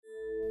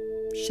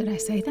Should I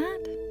say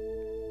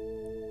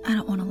that? I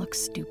don't want to look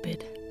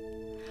stupid.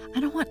 I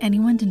don't want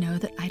anyone to know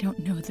that I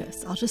don't know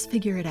this. I'll just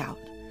figure it out.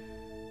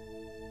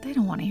 They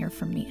don't want to hear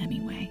from me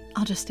anyway.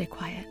 I'll just stay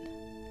quiet.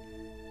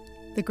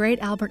 The great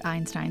Albert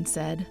Einstein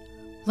said,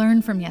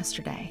 "Learn from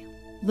yesterday.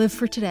 Live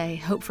for today,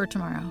 hope for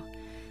tomorrow.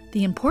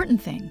 The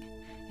important thing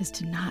is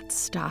to not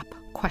stop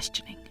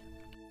questioning."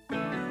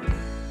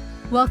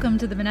 Welcome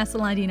to the Vanessa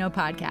Landino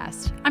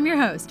podcast. I'm your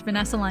host,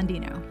 Vanessa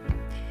Landino.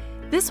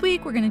 This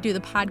week, we're going to do the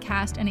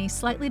podcast in a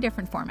slightly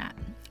different format.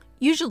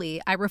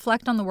 Usually, I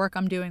reflect on the work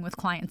I'm doing with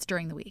clients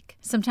during the week,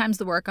 sometimes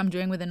the work I'm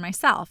doing within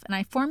myself, and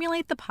I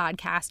formulate the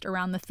podcast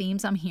around the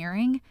themes I'm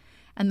hearing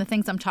and the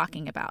things I'm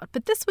talking about.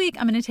 But this week,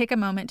 I'm going to take a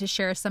moment to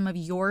share some of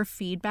your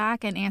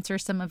feedback and answer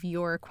some of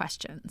your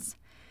questions.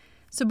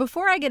 So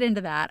before I get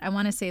into that, I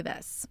want to say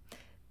this.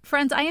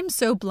 Friends, I am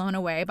so blown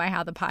away by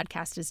how the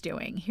podcast is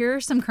doing. Here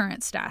are some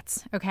current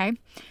stats, okay?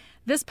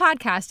 This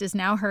podcast is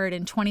now heard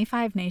in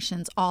 25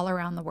 nations all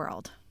around the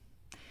world.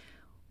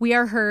 We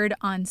are heard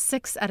on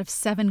 6 out of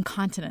 7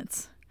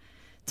 continents.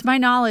 To my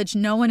knowledge,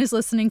 no one is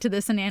listening to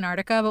this in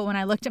Antarctica, but when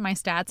I looked at my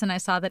stats and I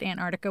saw that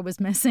Antarctica was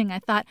missing, I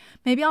thought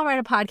maybe I'll write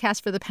a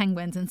podcast for the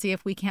penguins and see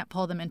if we can't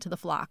pull them into the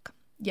flock.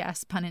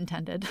 Yes, pun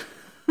intended.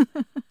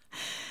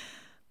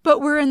 But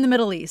we're in the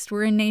Middle East.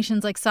 We're in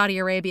nations like Saudi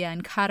Arabia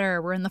and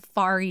Qatar. We're in the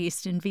Far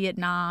East and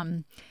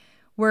Vietnam.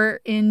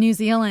 We're in New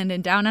Zealand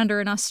and down under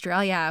in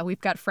Australia.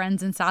 We've got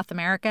friends in South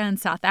America and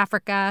South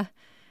Africa.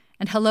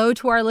 And hello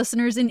to our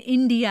listeners in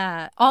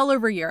India, all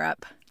over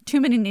Europe. Too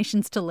many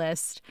nations to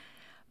list.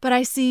 But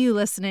I see you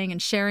listening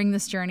and sharing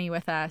this journey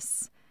with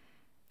us.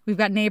 We've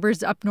got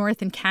neighbors up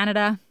north in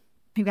Canada.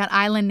 We've got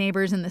island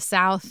neighbors in the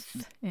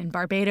south, in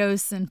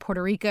Barbados and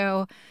Puerto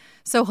Rico.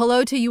 So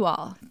hello to you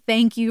all.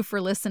 Thank you for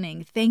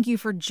listening. Thank you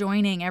for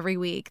joining every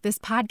week. This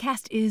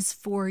podcast is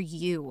for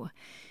you.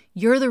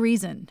 You're the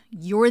reason.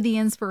 You're the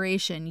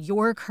inspiration.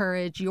 Your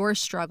courage, your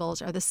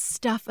struggles are the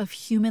stuff of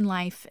human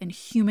life and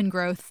human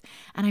growth.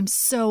 And I'm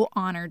so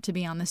honored to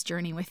be on this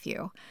journey with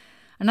you.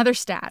 Another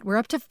stat, we're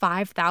up to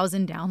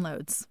 5,000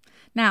 downloads.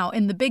 Now,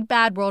 in the big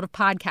bad world of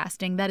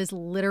podcasting, that is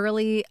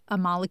literally a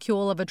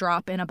molecule of a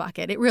drop in a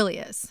bucket. It really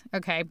is.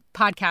 Okay,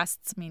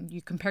 podcasts, I mean,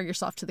 you compare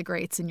yourself to the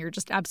greats and you're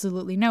just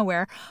absolutely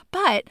nowhere.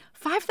 But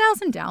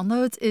 5,000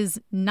 downloads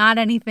is not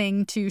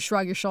anything to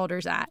shrug your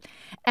shoulders at.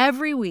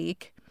 Every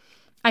week,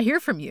 I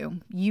hear from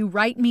you. You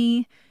write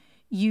me.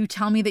 You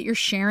tell me that you're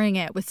sharing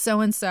it with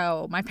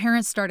so-and-so. My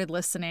parents started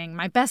listening.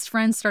 My best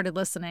friend started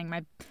listening.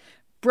 My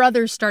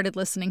brothers started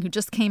listening who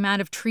just came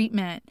out of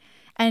treatment.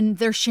 And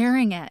they're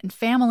sharing it. And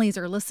families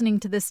are listening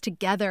to this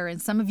together.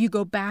 And some of you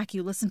go back.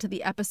 You listen to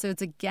the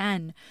episodes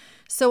again.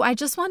 So I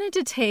just wanted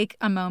to take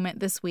a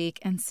moment this week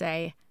and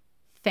say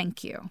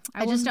thank you.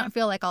 I just don't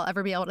feel like I'll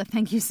ever be able to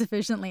thank you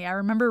sufficiently. I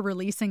remember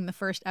releasing the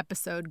first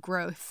episode,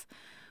 Growth,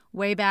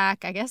 way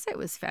back, I guess it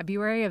was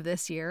February of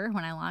this year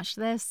when I launched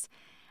this,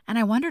 and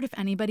I wondered if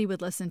anybody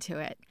would listen to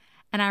it.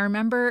 And I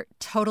remember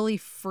totally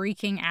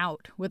freaking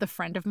out with a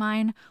friend of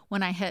mine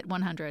when I hit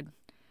 100.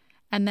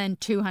 And then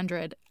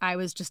 200, I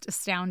was just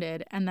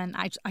astounded. And then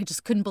I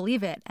just couldn't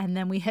believe it. And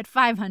then we hit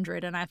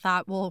 500, and I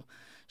thought, well,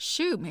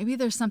 shoot, maybe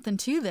there's something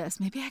to this.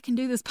 Maybe I can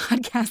do this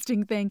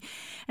podcasting thing.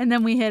 And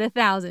then we hit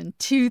 1,000,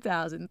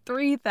 2,000,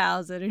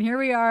 3,000. And here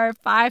we are,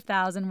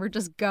 5,000. We're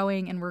just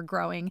going and we're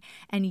growing.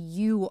 And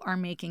you are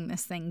making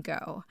this thing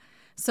go.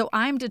 So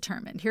I'm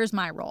determined. Here's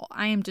my role.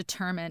 I am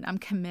determined. I'm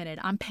committed.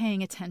 I'm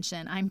paying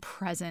attention. I'm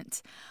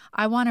present.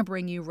 I want to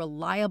bring you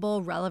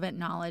reliable, relevant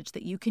knowledge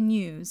that you can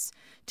use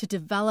to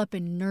develop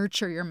and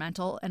nurture your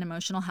mental and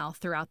emotional health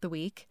throughout the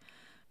week.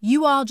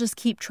 You all just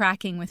keep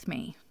tracking with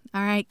me.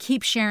 All right,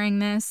 keep sharing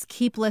this,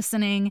 keep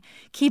listening,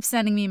 keep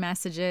sending me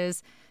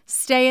messages,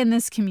 stay in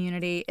this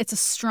community. It's a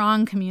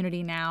strong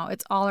community now.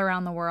 It's all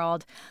around the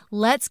world.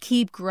 Let's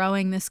keep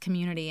growing this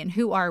community. And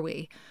who are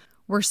we?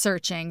 We're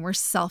searching, we're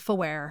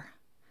self-aware,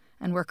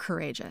 and we're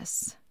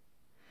courageous.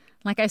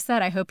 Like I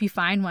said, I hope you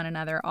find one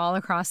another all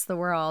across the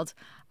world.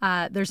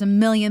 There's a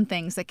million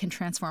things that can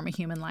transform a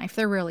human life.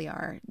 There really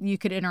are. You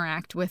could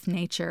interact with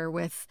nature,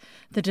 with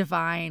the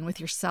divine, with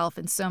yourself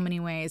in so many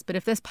ways. But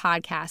if this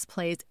podcast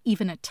plays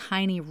even a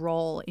tiny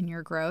role in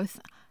your growth,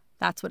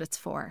 that's what it's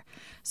for.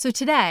 So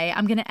today,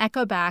 I'm going to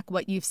echo back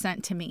what you've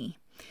sent to me.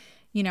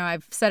 You know,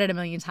 I've said it a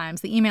million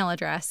times. The email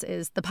address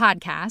is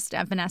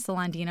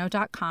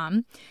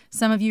thepodcast@vanessalandino.com.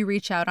 Some of you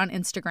reach out on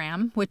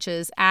Instagram, which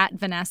is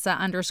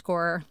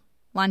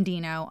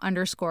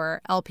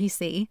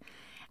 @Vanessa_Landino_LPC.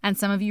 And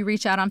some of you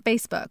reach out on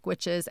Facebook,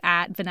 which is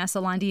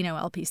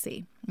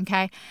 @VanessaLandinoLPC.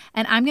 Okay.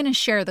 And I'm going to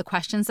share the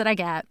questions that I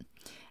get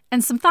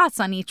and some thoughts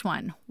on each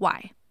one.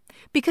 Why?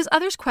 Because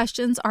others'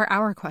 questions are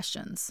our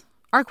questions.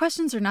 Our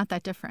questions are not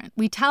that different.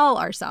 We tell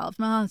ourselves,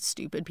 oh,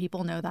 stupid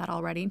people know that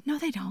already. No,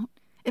 they don't.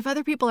 If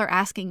other people are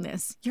asking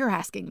this, you're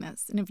asking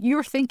this. And if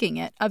you're thinking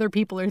it, other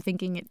people are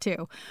thinking it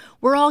too.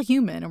 We're all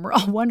human and we're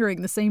all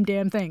wondering the same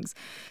damn things.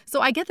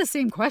 So I get the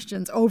same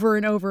questions over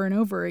and over and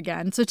over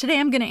again. So today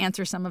I'm going to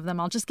answer some of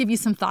them. I'll just give you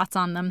some thoughts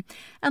on them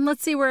and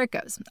let's see where it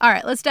goes. All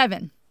right, let's dive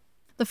in.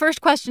 The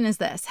first question is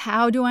this: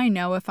 how do I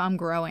know if I'm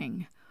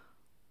growing?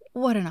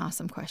 What an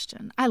awesome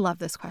question. I love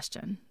this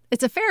question.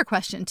 It's a fair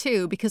question,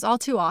 too, because all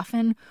too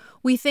often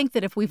we think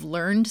that if we've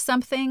learned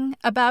something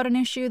about an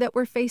issue that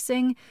we're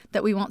facing,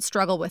 that we won't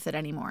struggle with it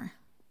anymore,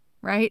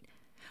 right?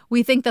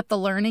 We think that the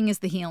learning is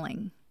the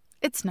healing.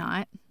 It's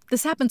not.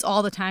 This happens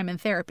all the time in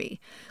therapy.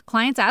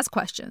 Clients ask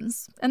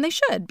questions, and they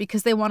should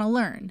because they want to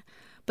learn.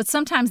 But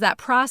sometimes that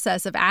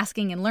process of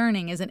asking and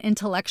learning is an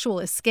intellectual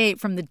escape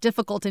from the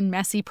difficult and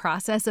messy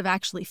process of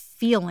actually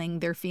feeling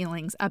their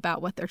feelings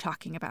about what they're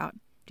talking about.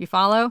 Do you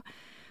follow?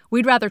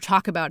 We'd rather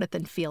talk about it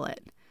than feel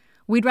it.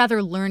 We'd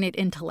rather learn it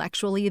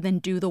intellectually than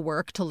do the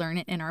work to learn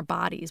it in our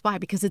bodies. Why?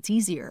 Because it's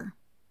easier.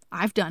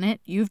 I've done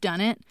it. You've done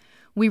it.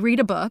 We read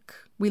a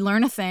book, we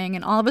learn a thing,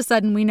 and all of a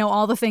sudden we know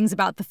all the things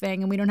about the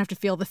thing and we don't have to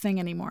feel the thing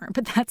anymore.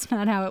 But that's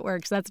not how it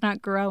works. That's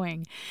not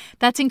growing.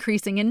 That's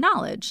increasing in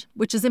knowledge,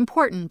 which is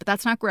important, but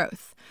that's not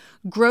growth.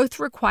 Growth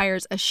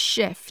requires a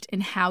shift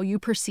in how you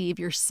perceive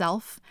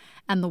yourself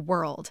and the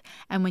world.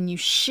 And when you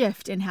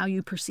shift in how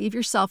you perceive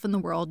yourself and the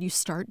world, you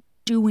start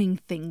doing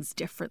things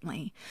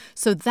differently.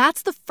 So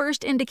that's the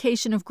first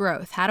indication of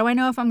growth. How do I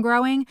know if I'm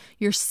growing?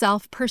 Your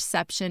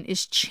self-perception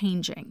is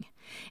changing.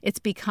 It's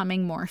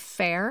becoming more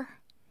fair,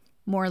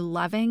 more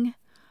loving,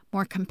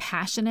 more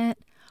compassionate,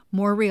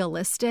 more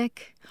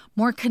realistic,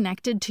 more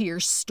connected to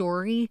your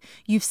story.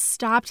 You've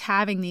stopped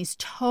having these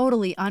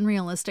totally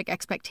unrealistic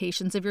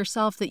expectations of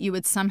yourself that you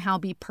would somehow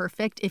be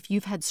perfect if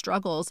you've had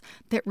struggles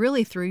that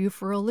really threw you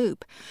for a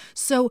loop.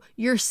 So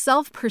your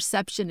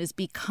self-perception is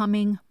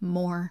becoming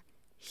more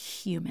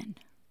human.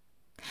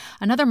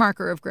 Another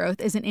marker of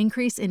growth is an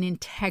increase in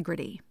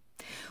integrity.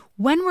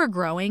 When we're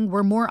growing,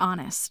 we're more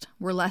honest,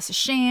 we're less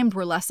ashamed,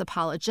 we're less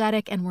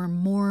apologetic, and we're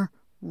more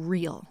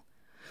real.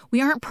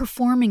 We aren't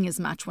performing as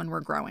much when we're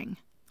growing.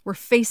 We're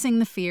facing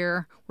the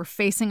fear, we're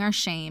facing our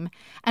shame,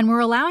 and we're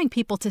allowing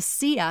people to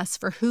see us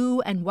for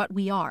who and what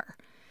we are.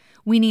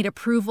 We need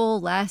approval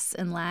less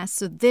and less,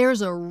 so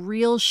there's a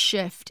real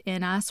shift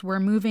in us. We're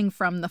moving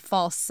from the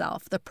false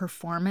self, the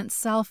performance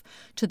self,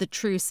 to the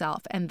true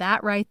self, and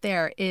that right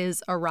there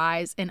is a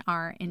rise in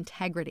our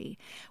integrity.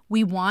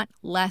 We want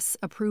less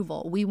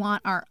approval. We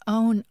want our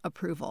own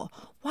approval.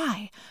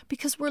 Why?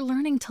 Because we're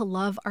learning to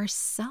love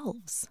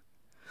ourselves.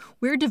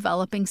 We're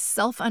developing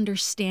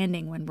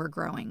self-understanding when we're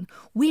growing.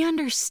 We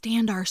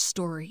understand our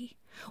story.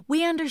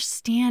 We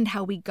understand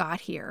how we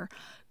got here.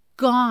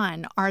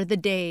 Gone are the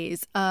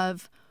days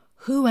of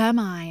who am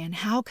I and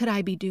how could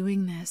I be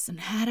doing this and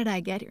how did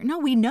I get here? No,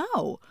 we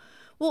know.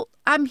 Well,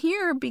 I'm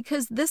here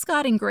because this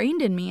got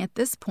ingrained in me at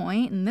this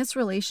point and this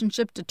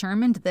relationship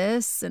determined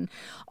this and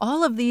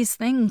all of these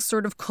things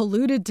sort of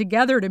colluded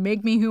together to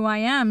make me who I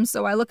am.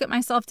 So I look at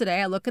myself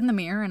today, I look in the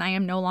mirror and I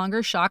am no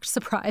longer shocked,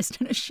 surprised,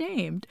 and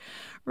ashamed,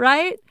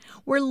 right?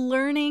 We're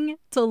learning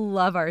to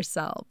love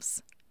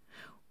ourselves.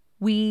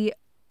 We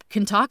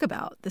can talk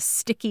about the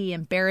sticky,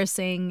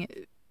 embarrassing,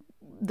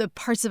 the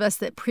parts of us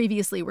that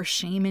previously were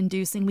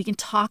shame-inducing. We can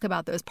talk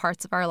about those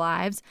parts of our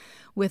lives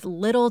with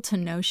little to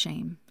no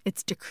shame.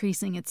 It's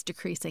decreasing, it's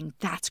decreasing.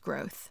 That's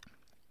growth.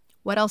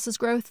 What else is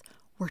growth?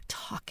 We're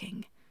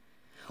talking.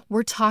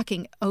 We're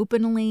talking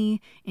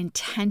openly,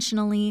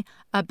 intentionally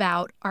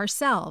about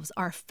ourselves,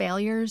 our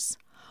failures,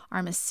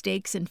 our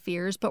mistakes and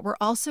fears, but we're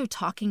also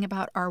talking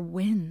about our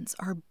wins,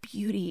 our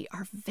beauty,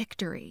 our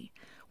victory.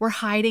 We're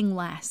hiding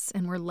less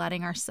and we're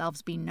letting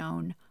ourselves be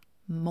known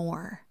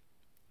more.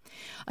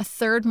 A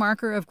third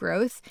marker of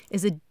growth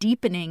is a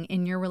deepening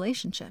in your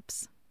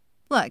relationships.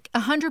 Look,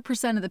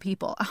 100% of the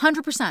people,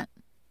 100%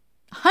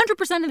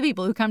 of the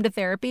people who come to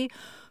therapy,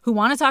 who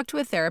want to talk to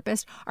a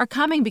therapist, are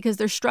coming because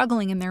they're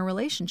struggling in their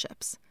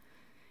relationships.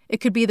 It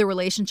could be the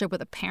relationship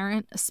with a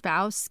parent, a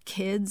spouse,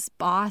 kids,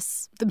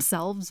 boss,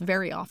 themselves,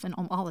 very often,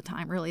 all the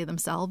time, really,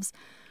 themselves.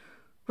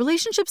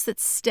 Relationships that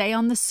stay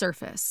on the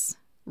surface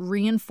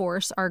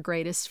reinforce our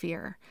greatest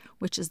fear,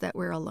 which is that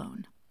we're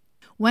alone.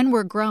 When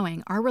we're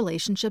growing, our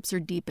relationships are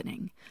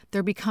deepening.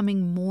 They're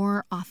becoming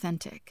more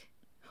authentic.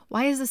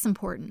 Why is this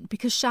important?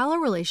 Because shallow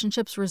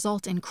relationships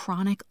result in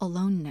chronic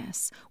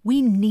aloneness.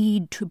 We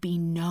need to be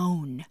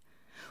known.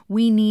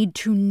 We need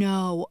to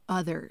know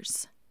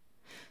others.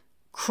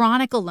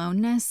 Chronic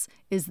aloneness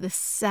is the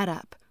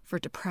setup for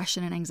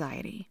depression and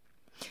anxiety.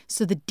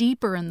 So the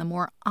deeper and the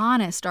more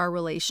honest our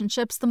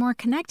relationships, the more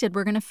connected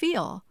we're going to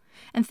feel.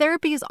 And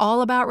therapy is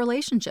all about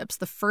relationships.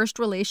 The first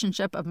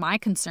relationship of my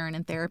concern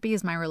in therapy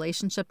is my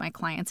relationship my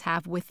clients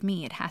have with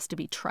me. It has to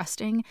be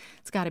trusting.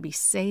 It's got to be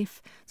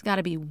safe. It's got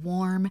to be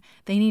warm.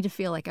 They need to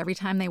feel like every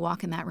time they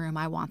walk in that room,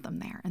 I want them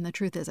there. And the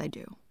truth is I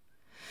do.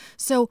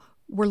 So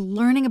we're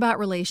learning about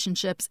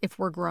relationships if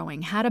we're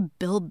growing, how to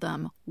build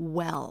them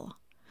well.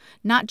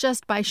 Not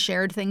just by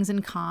shared things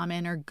in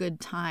common or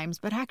good times,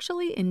 but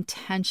actually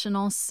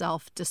intentional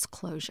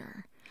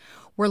self-disclosure.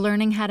 We're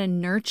learning how to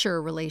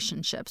nurture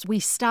relationships. We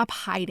stop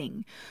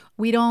hiding.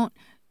 We don't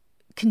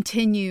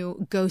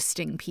continue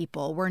ghosting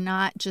people. We're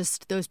not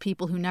just those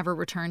people who never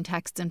return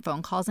texts and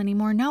phone calls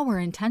anymore. No, we're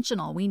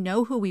intentional. We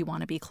know who we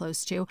want to be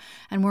close to,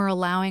 and we're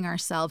allowing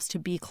ourselves to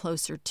be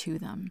closer to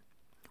them.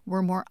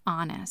 We're more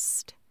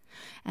honest.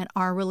 And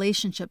our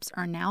relationships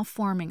are now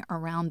forming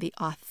around the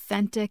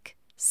authentic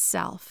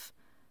self,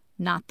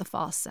 not the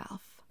false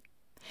self.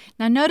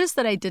 Now, notice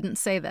that I didn't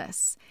say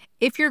this.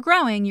 If you're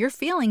growing, you're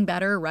feeling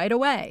better right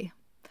away.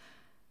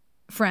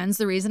 Friends,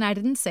 the reason I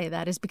didn't say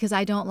that is because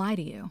I don't lie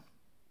to you.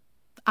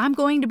 I'm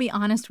going to be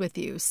honest with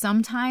you.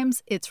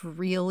 Sometimes it's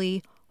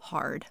really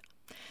hard.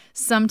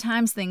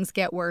 Sometimes things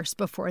get worse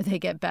before they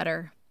get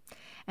better.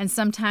 And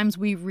sometimes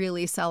we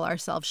really sell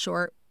ourselves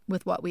short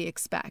with what we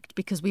expect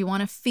because we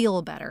want to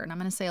feel better. And I'm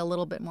going to say a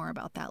little bit more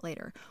about that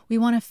later. We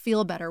want to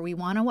feel better. We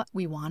want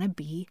to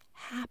be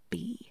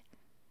happy.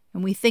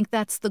 And we think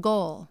that's the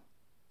goal.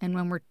 And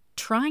when we're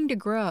trying to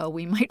grow,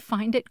 we might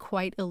find it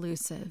quite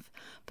elusive.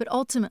 But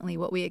ultimately,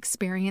 what we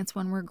experience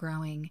when we're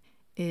growing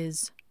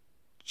is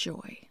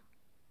joy.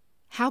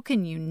 How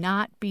can you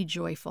not be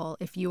joyful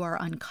if you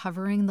are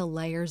uncovering the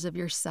layers of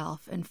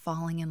yourself and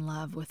falling in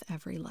love with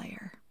every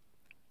layer?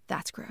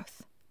 That's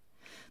growth.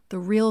 The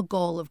real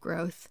goal of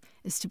growth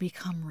is to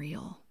become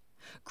real.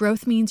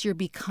 Growth means you're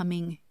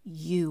becoming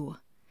you.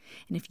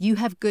 And if you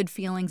have good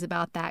feelings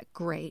about that,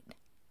 great.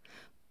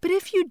 But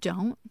if you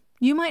don't,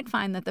 you might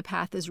find that the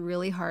path is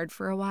really hard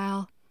for a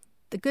while.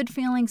 The good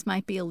feelings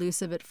might be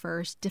elusive at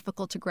first,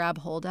 difficult to grab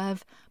hold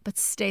of, but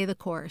stay the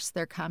course.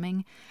 They're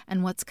coming,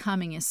 and what's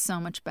coming is so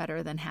much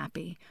better than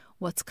happy.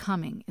 What's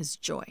coming is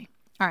joy.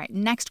 All right,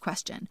 next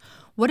question.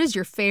 What is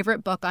your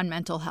favorite book on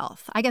mental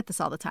health? I get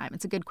this all the time.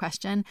 It's a good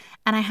question,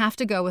 and I have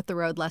to go with The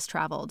Road Less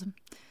Traveled.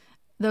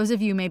 Those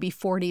of you maybe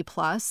 40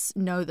 plus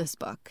know this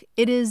book.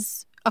 It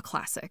is a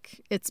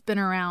classic. It's been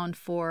around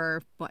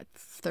for,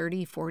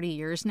 30, 40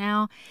 years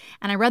now.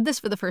 And I read this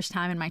for the first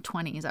time in my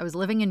 20s. I was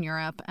living in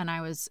Europe and I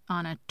was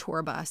on a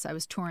tour bus. I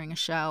was touring a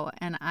show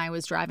and I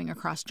was driving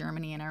across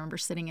Germany. And I remember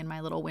sitting in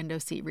my little window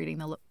seat reading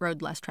The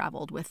Road Less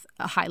Traveled with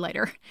a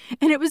highlighter.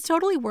 And it was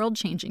totally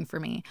world-changing for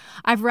me.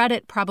 I've read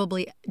it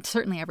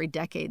certainly every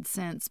decade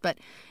since. But,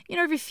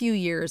 every few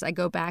years I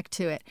go back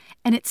to it.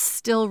 And it's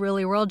still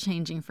really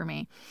world-changing for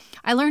me.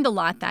 I learned a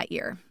lot that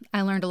year.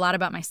 I learned a lot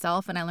about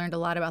myself and I learned a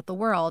lot about the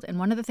world. And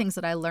one of the things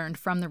that I learned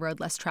from The Road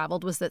Less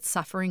Traveled was that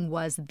suffering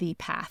was the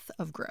path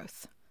of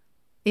growth.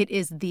 It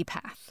is the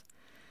path.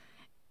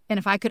 And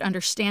if I could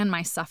understand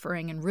my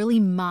suffering and really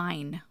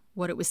mine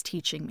what it was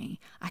teaching me,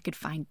 I could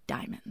find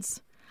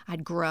diamonds.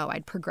 I'd grow,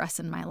 I'd progress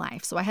in my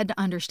life. So I had to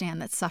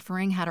understand that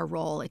suffering had a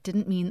role. It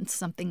didn't mean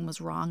something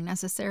was wrong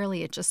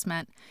necessarily. It just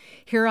meant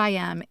here I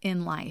am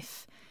in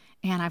life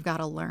and I've got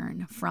to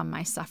learn from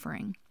my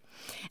suffering.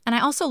 And I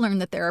also learned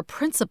that there are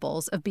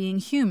principles of being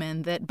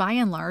human that by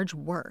and large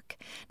work.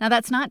 Now,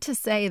 that's not to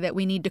say that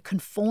we need to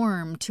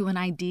conform to an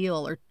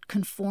ideal or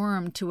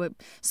conform to a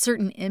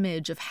certain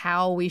image of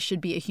how we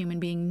should be a human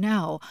being.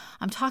 No,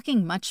 I'm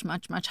talking much,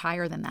 much, much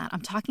higher than that.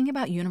 I'm talking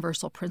about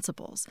universal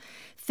principles,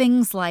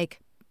 things like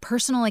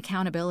personal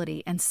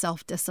accountability and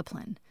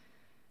self-discipline.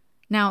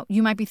 Now,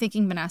 you might be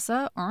thinking,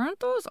 Vanessa,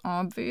 aren't those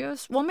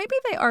obvious? Well, maybe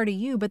they are to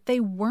you, but they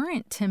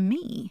weren't to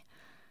me.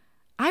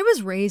 I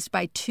was raised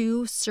by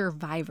two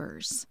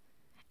survivors,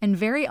 and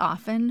very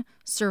often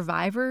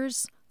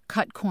survivors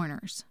cut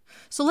corners.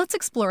 So let's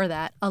explore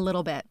that a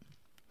little bit.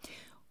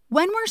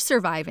 When we're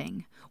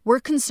surviving, we're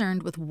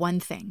concerned with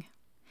one thing,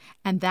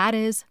 and that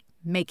is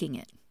making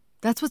it.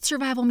 That's what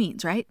survival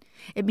means, right?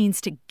 It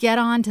means to get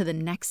on to the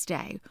next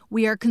day.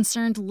 We are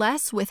concerned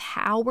less with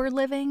how we're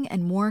living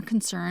and more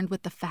concerned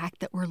with the fact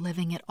that we're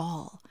living at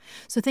all.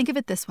 So think of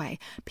it this way.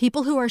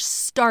 People who are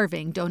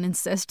starving don't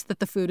insist that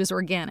the food is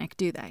organic,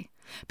 do they?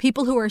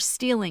 People who are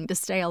stealing to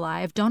stay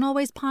alive don't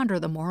always ponder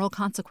the moral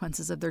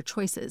consequences of their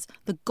choices.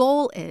 The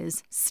goal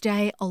is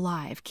stay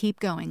alive, keep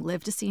going,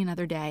 live to see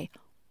another day,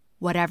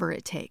 whatever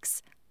it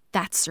takes.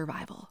 That's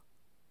survival.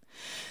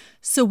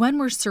 So when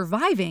we're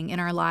surviving in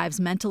our lives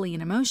mentally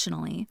and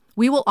emotionally,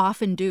 we will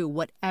often do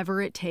whatever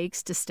it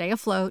takes to stay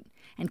afloat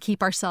and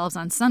keep ourselves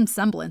on some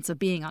semblance of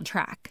being on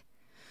track.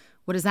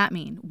 What does that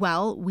mean?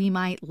 Well, we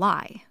might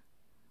lie.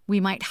 We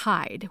might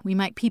hide. We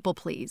might people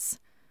please.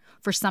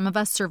 For some of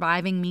us,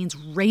 surviving means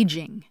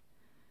raging,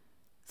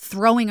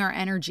 throwing our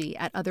energy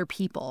at other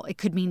people. It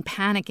could mean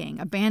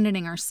panicking,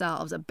 abandoning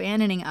ourselves,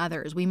 abandoning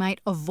others. We might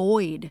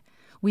avoid.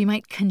 We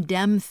might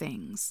condemn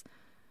things.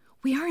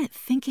 We aren't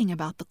thinking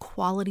about the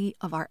quality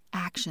of our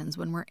actions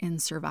when we're in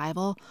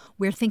survival.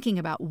 We're thinking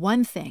about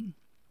one thing: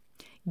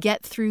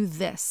 get through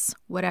this,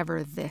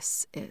 whatever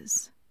this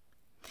is.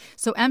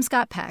 So M.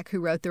 Scott Peck,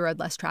 who wrote The Road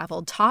Less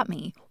Traveled, taught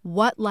me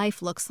what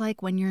life looks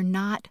like when you're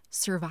not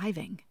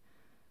surviving.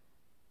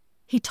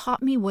 He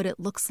taught me what it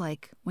looks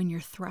like when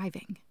you're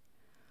thriving,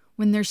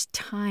 when there's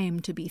time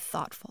to be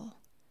thoughtful,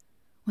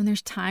 when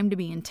there's time to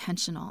be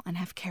intentional and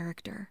have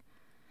character.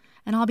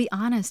 And I'll be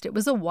honest, it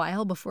was a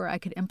while before I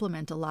could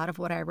implement a lot of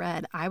what I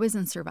read. I was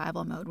in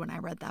survival mode when I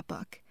read that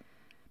book,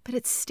 but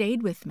it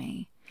stayed with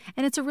me.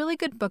 And it's a really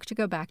good book to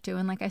go back to.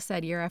 And like I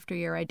said, year after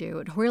year I do.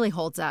 It really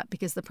holds up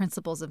because the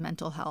principles of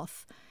mental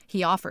health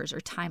he offers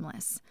are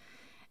timeless.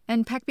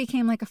 And Peck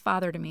became like a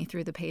father to me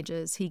through the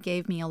pages. He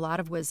gave me a lot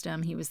of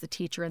wisdom. He was the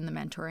teacher and the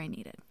mentor I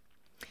needed.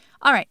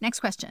 All right, next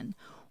question.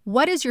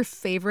 What is your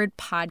favorite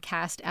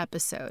podcast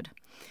episode?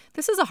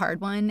 This is a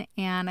hard one,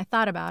 and I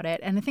thought about it,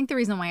 and I think the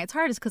reason why it's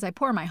hard is because I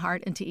pour my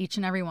heart into each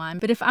and every one.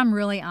 But if I'm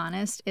really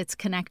honest, it's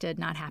connected,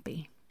 not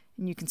happy.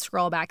 And you can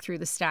scroll back through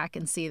the stack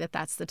and see that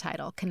that's the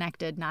title,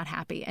 Connected, Not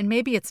Happy. And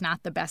maybe it's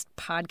not the best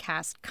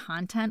podcast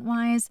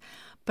content-wise,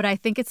 but I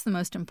think it's the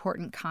most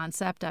important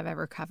concept I've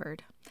ever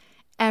covered.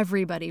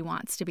 Everybody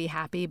wants to be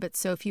happy, but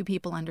so few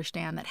people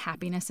understand that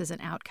happiness is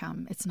an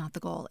outcome. It's not the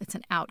goal. It's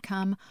an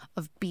outcome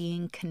of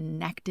being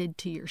connected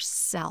to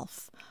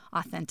yourself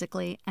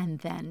authentically and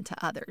then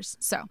to others.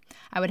 So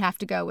I would have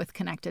to go with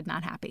connected,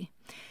 not happy.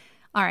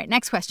 All right,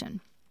 next question.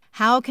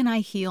 How can I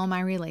heal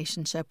my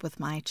relationship with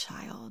my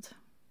child?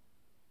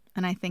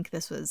 And I think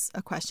this was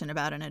a question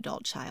about an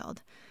adult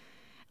child.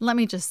 Let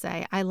me just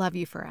say, I love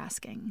you for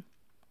asking.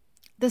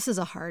 This is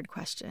a hard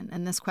question,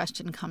 and this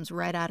question comes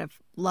right out of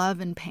love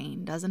and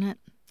pain, doesn't it?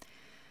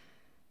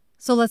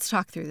 So let's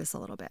talk through this a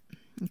little bit,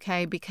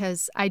 okay?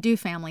 Because I do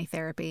family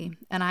therapy,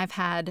 and I've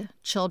had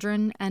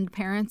children and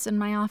parents in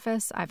my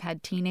office. I've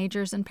had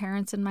teenagers and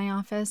parents in my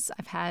office.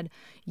 I've had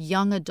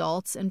young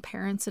adults and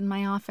parents in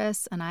my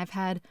office, and I've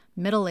had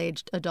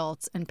middle-aged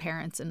adults and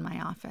parents in my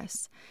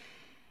office.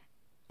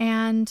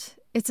 And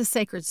it's a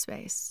sacred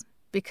space.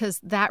 Because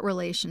that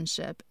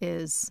relationship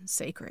is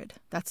sacred.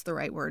 That's the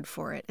right word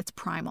for it. It's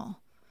primal.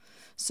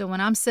 So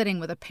when I'm sitting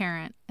with a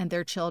parent and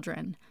their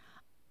children,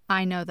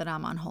 I know that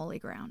I'm on holy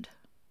ground.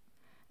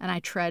 And I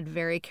tread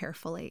very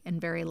carefully and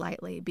very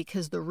lightly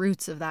because the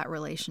roots of that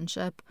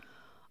relationship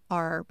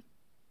are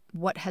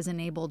what has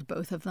enabled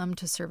both of them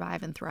to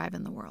survive and thrive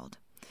in the world.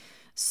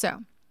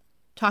 So,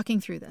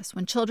 talking through this,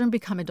 when children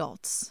become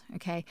adults,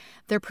 okay,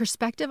 their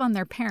perspective on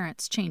their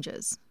parents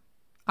changes.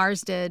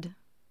 Ours did,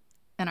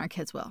 and our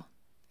kids will.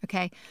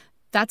 Okay,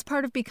 that's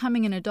part of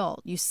becoming an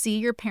adult. You see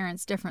your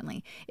parents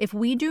differently. If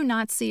we do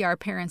not see our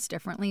parents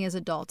differently as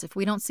adults, if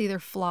we don't see their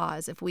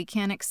flaws, if we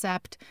can't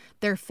accept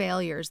their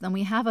failures, then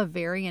we have a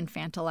very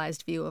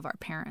infantilized view of our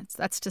parents.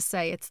 That's to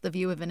say, it's the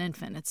view of an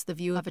infant. It's the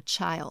view of a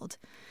child.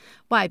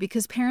 Why?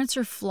 Because parents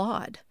are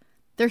flawed.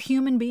 They're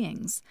human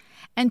beings.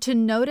 And to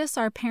notice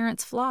our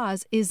parents'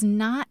 flaws is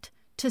not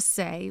to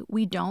say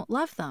we don't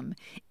love them.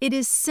 It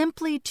is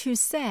simply to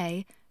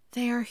say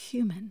they are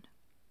human.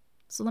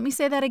 So let me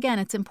say that again.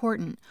 It's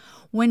important.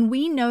 When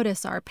we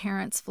notice our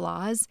parents'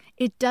 flaws,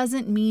 it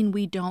doesn't mean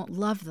we don't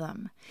love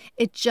them.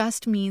 It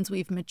just means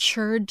we've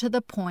matured to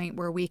the point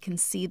where we can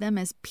see them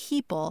as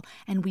people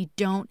and we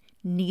don't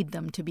need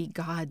them to be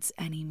gods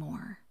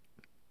anymore.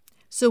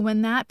 So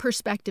when that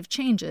perspective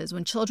changes,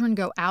 when children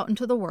go out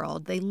into the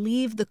world, they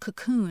leave the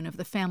cocoon of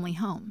the family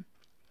home.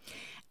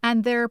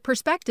 And their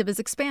perspective is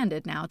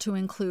expanded now to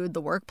include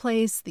the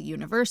workplace, the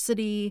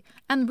university,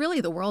 and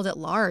really the world at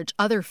large,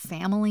 other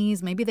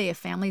families. Maybe they have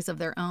families of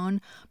their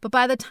own. But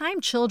by the time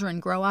children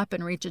grow up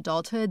and reach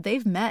adulthood,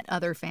 they've met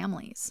other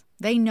families.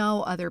 They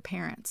know other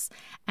parents,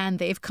 and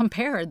they've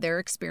compared their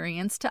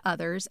experience to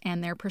others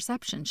and their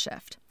perception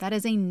shift. That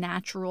is a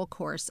natural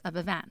course of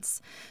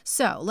events.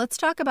 So let's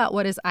talk about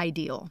what is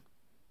ideal.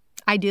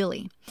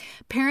 Ideally,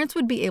 parents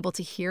would be able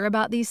to hear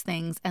about these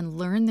things and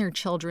learn their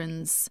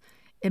children's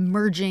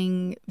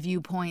emerging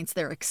viewpoints,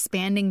 their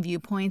expanding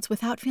viewpoints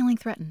without feeling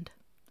threatened.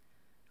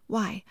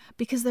 Why?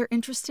 Because they're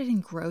interested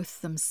in growth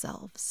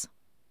themselves.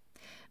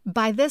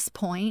 By this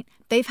point,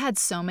 they've had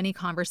so many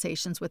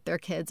conversations with their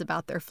kids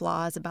about their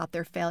flaws, about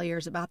their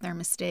failures, about their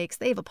mistakes.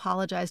 They've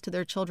apologized to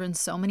their children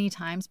so many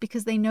times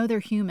because they know they're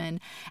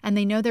human and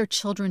they know their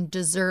children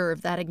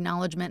deserve that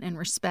acknowledgement and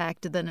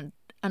respect that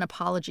an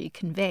apology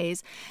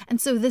conveys. And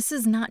so this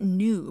is not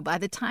new. By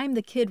the time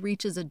the kid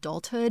reaches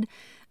adulthood,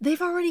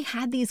 they've already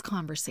had these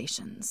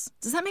conversations.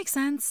 Does that make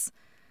sense?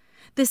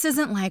 This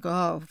isn't like,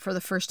 oh, for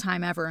the first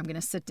time ever, I'm going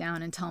to sit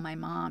down and tell my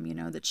mom,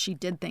 that she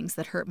did things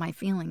that hurt my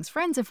feelings.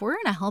 Friends, if we're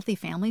in a healthy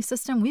family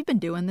system, we've been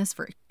doing this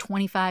for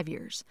 25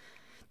 years.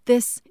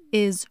 This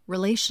is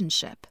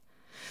relationship.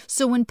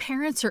 So when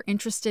parents are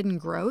interested in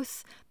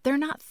growth, they're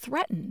not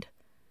threatened.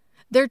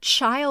 Their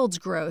child's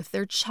growth,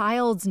 their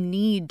child's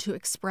need to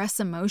express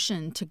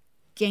emotion, to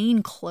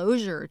gain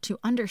closure, to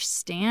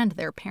understand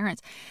their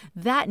parents,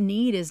 that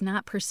need is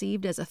not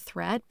perceived as a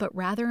threat, but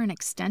rather an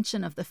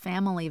extension of the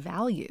family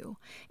value.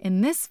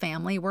 In this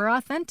family, we're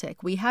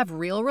authentic. We have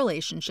real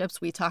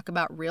relationships. We talk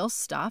about real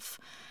stuff.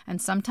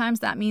 And sometimes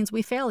that means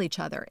we fail each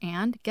other.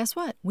 And guess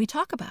what? We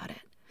talk about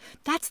it.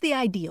 That's the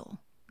ideal.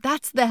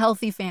 That's the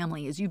healthy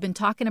family, as you've been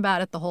talking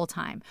about it the whole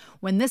time.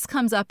 When this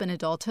comes up in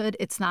adulthood,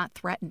 it's not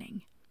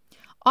threatening.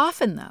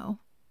 Often, though,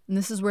 and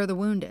this is where the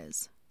wound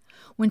is,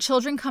 when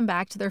children come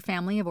back to their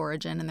family of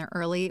origin in their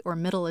early or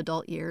middle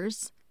adult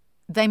years,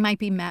 they might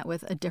be met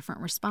with a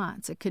different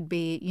response. It could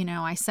be,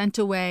 I sent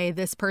away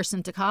this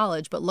person to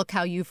college, but look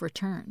how you've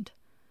returned,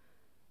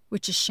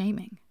 which is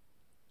shaming.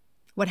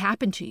 What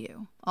happened to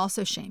you?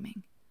 Also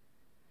shaming.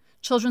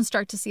 Children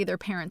start to see their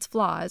parents'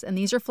 flaws, and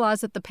these are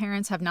flaws that the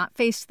parents have not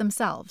faced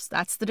themselves.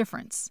 That's the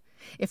difference.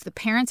 If the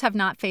parents have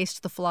not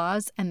faced the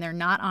flaws and they're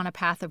not on a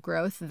path of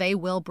growth, they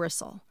will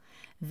bristle.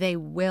 They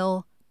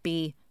will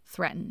be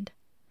threatened.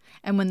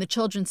 And when the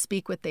children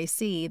speak what they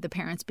see, the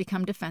parents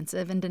become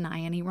defensive and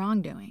deny any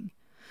wrongdoing.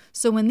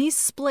 So when these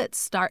splits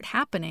start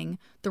happening,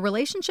 the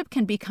relationship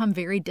can become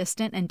very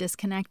distant and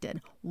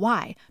disconnected.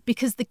 Why?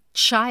 Because the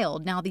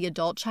child, now the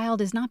adult child,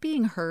 is not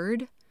being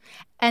heard,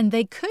 and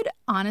they could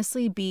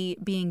honestly be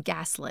being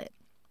gaslit.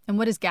 And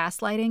what is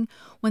gaslighting?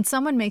 When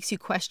someone makes you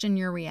question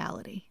your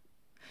reality.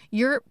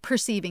 You're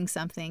perceiving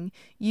something,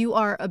 you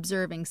are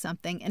observing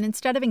something, and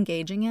instead of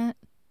engaging it,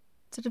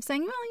 instead of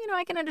saying, well,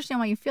 I can understand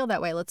why you feel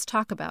that way, let's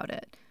talk about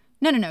it.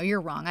 No,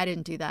 you're wrong. I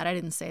didn't do that. I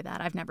didn't say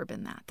that. I've never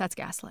been that. That's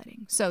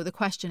gaslighting. So the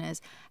question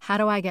is, how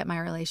do I get my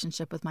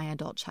relationship with my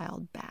adult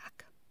child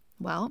back?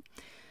 Well,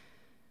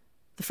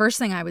 the first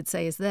thing I would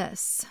say is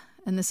this,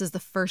 and this is the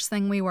first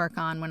thing we work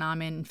on when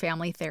I'm in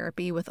family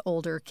therapy with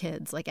older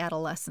kids, like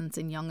adolescents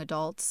and young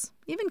adults,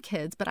 even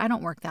kids, but I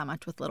don't work that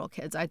much with little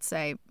kids. I'd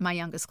say my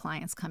youngest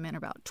clients come in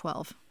about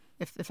 12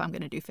 if I'm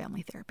going to do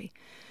family therapy.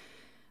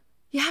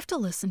 You have to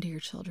listen to your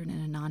children in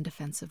a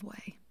non-defensive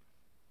way.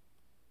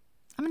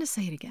 I'm going to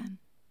say it again.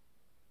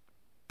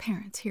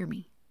 Parents, hear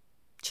me.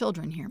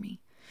 Children, hear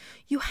me.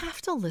 You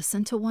have to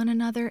listen to one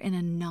another in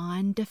a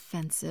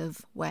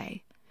non-defensive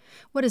way.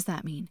 What does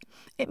that mean?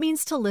 It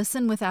means to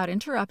listen without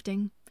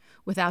interrupting,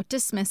 without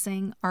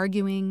dismissing,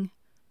 arguing,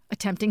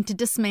 attempting to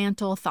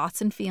dismantle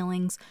thoughts and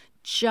feelings.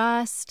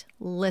 Just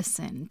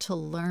listen to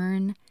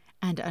learn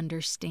and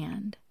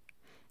understand.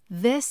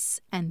 This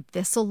and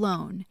this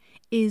alone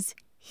is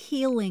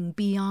healing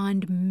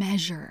beyond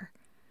measure.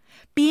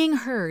 Being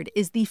heard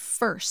is the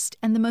first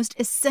and the most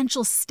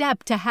essential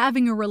step to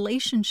having a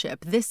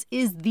relationship. This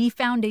is the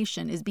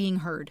foundation, is being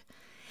heard.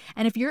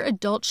 And if your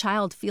adult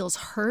child feels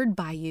heard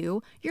by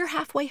you, you're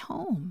halfway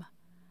home.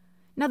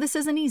 Now, this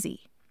isn't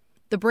easy.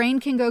 The brain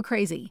can go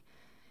crazy.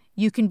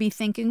 You can be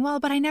thinking, well,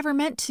 but I never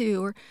meant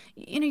to, or,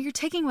 you're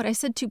taking what I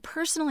said too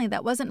personally.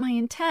 That wasn't my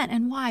intent.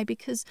 And why?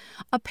 Because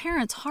a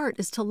parent's heart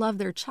is to love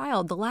their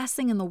child. The last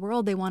thing in the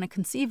world they want to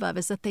conceive of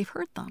is that they've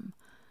hurt them.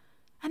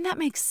 And that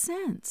makes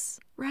sense,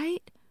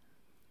 right?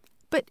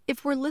 But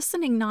if we're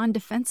listening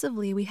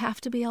non-defensively, we have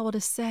to be able to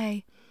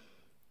say,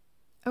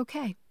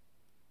 okay,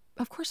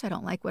 of course I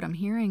don't like what I'm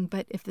hearing,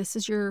 but if this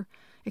is your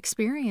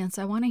experience,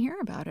 I want to hear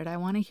about it. I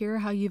want to hear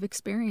how you've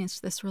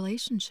experienced this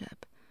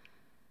relationship.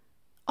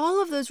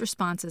 All of those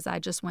responses I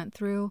just went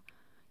through,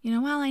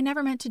 well, I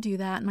never meant to do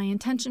that. My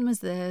intention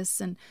was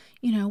this. And,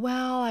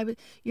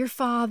 your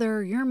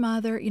father, your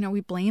mother,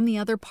 we blame the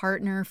other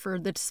partner for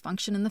the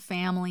dysfunction in the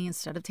family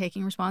instead of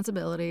taking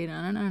responsibility.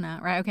 No,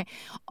 right? Okay.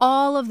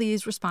 All of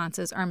these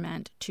responses are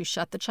meant to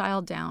shut the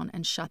child down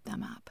and shut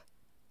them up.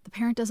 The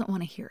parent doesn't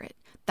want to hear it.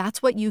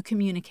 That's what you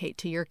communicate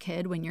to your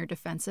kid when you're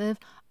defensive.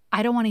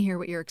 I don't want to hear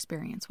what your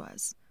experience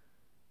was.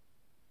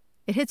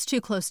 It hits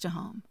too close to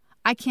home.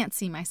 I can't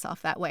see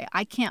myself that way.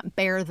 I can't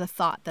bear the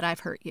thought that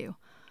I've hurt you.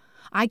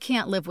 I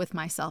can't live with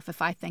myself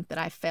if I think that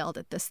I've failed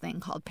at this thing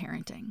called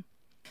parenting.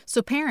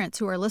 So parents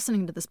who are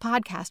listening to this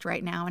podcast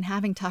right now and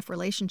having tough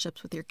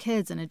relationships with your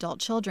kids and adult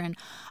children,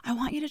 I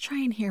want you to try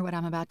and hear what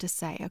I'm about to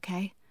say,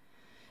 okay?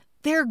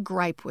 Their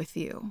gripe with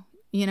you.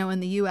 In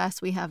the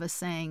U.S. we have a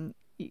saying,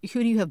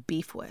 who do you have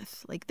beef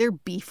with? Like their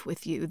beef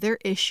with you, their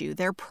issue,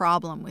 their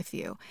problem with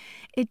you.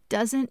 It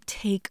doesn't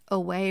take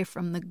away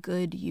from the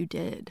good you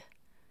did.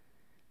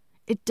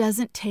 It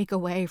doesn't take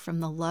away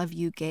from the love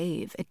you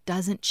gave. It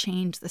doesn't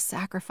change the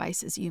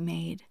sacrifices you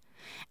made.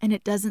 And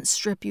it doesn't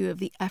strip you of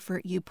the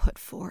effort you put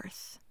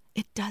forth.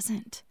 It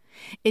doesn't.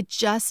 It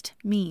just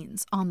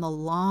means on the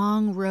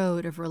long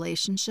road of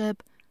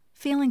relationship,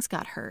 feelings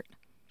got hurt.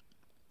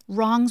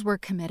 Wrongs were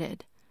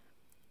committed.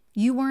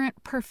 You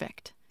weren't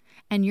perfect,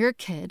 and your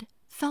kid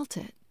felt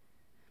it.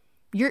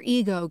 Your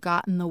ego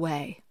got in the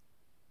way.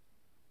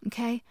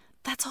 Okay?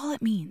 That's all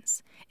it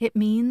means. It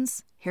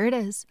means, here it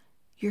is,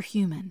 you're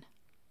human.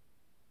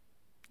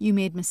 You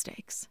made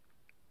mistakes.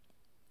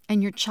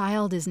 And your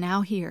child is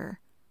now here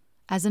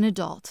as an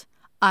adult,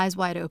 eyes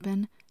wide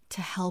open,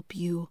 to help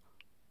you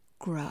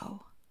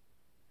grow.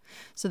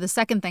 So the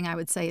second thing I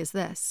would say is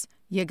this: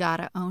 you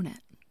gotta own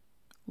it.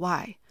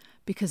 Why?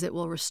 Because it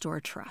will restore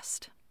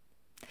trust.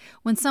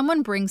 When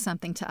someone brings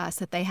something to us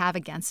that they have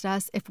against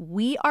us, if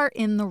we are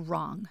in the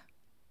wrong,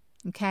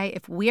 okay,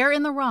 if we are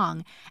in the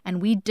wrong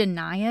and we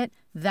deny it,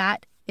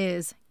 that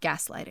is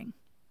gaslighting.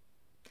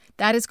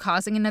 That is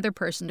causing another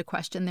person to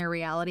question their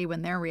reality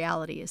when their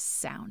reality is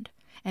sound.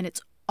 And it's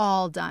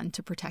all done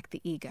to protect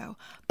the ego.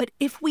 But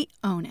if we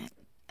own it,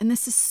 and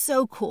this is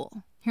so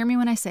cool, hear me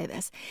when I say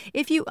this,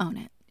 if you own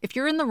it, if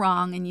you're in the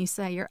wrong and you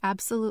say, you're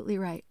absolutely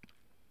right.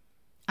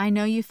 I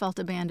know you felt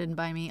abandoned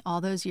by me all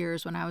those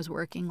years when I was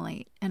working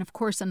late. And of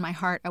course, in my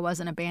heart, I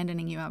wasn't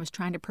abandoning you. I was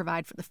trying to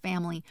provide for the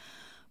family.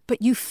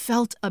 But you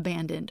felt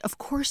abandoned. Of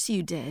course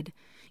you did.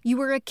 You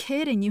were a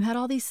kid and you had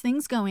all these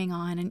things going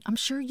on. And I'm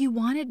sure you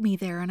wanted me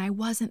there and I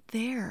wasn't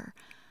there.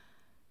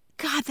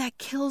 God, that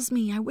kills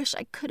me. I wish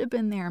I could have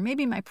been there.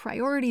 Maybe my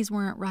priorities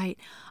weren't right.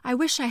 I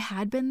wish I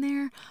had been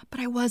there, but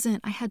I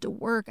wasn't. I had to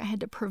work. I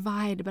had to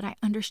provide. But I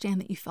understand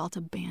that you felt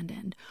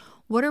abandoned.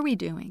 What are we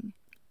doing?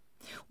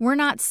 We're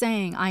not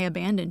saying I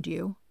abandoned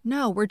you.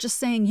 No, we're just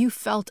saying you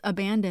felt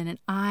abandoned and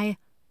I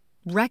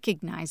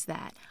Recognize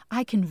that.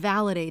 I can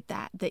validate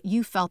that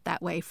you felt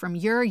that way from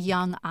your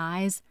young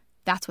eyes.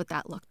 That's what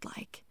that looked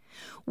like.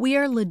 We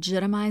are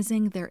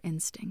legitimizing their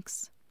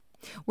instincts.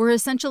 We're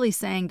essentially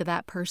saying to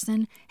that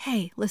person,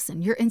 hey,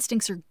 listen, your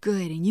instincts are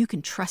good and you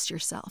can trust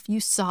yourself.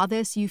 You saw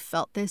this, you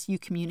felt this, you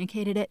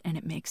communicated it, and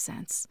it makes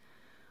sense.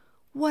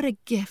 What a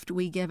gift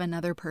we give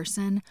another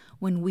person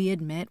when we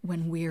admit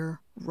when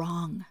we're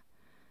wrong.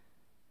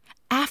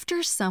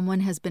 After someone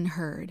has been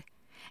heard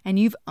and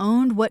you've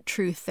owned what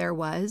truth there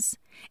was,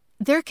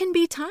 there can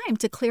be time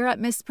to clear up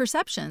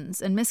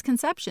misperceptions and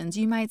misconceptions.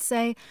 You might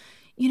say,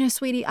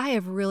 sweetie, I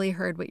have really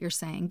heard what you're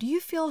saying. Do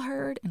you feel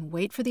heard? And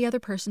wait for the other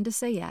person to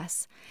say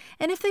yes.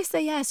 And if they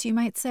say yes, you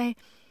might say,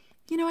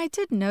 I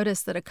did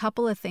notice that a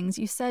couple of things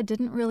you said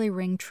didn't really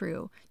ring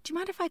true. Do you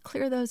mind if I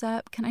clear those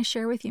up? Can I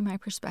share with you my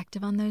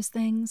perspective on those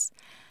things?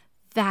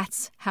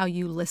 That's how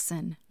you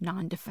listen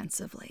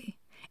non-defensively.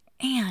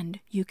 And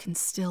you can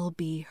still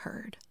be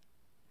heard.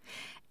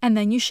 And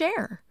then you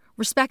share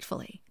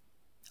respectfully,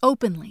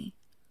 openly,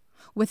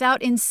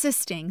 without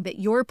insisting that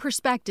your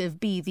perspective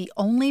be the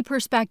only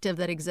perspective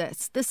that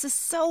exists. This is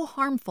so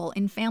harmful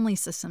in family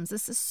systems.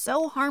 This is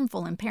so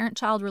harmful in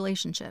parent-child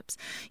relationships.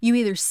 You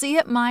either see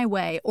it my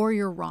way or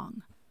you're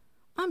wrong.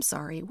 I'm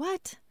sorry,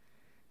 what?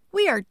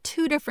 We are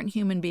two different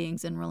human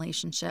beings in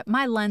relationship.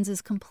 My lens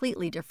is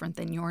completely different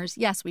than yours.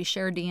 Yes, we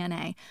share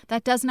DNA.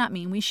 That does not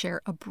mean we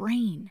share a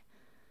brain.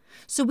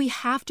 So we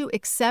have to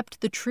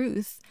accept the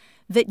truth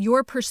that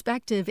your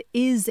perspective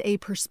is a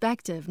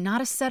perspective,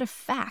 not a set of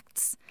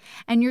facts.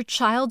 And your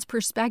child's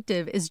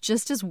perspective is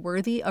just as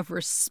worthy of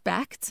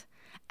respect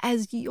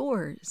as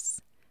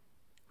yours.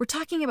 We're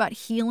talking about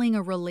healing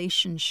a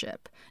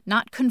relationship,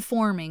 not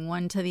conforming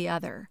one to the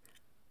other,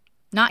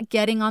 not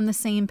getting on the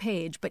same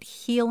page, but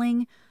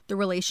healing the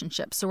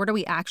relationship. So what are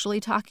we actually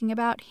talking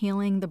about?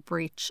 Healing the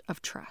breach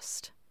of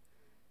trust.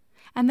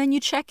 And then you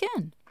check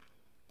in.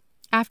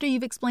 After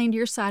you've explained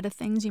your side of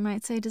things, you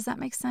might say, does that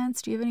make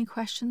sense? Do you have any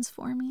questions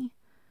for me?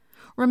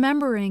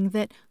 Remembering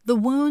that the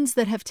wounds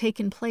that have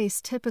taken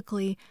place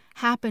typically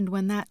happened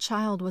when that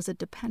child was a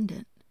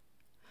dependent.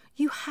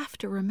 You have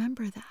to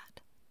remember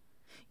that.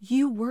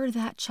 You were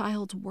that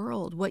child's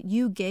world. What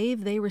you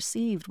gave, they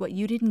received. What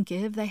you didn't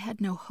give, they had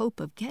no hope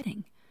of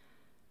getting.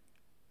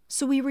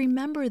 So we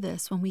remember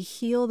this when we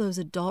heal those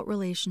adult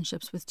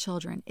relationships with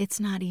children. It's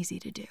not easy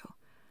to do.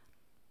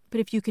 But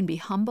if you can be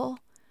humble,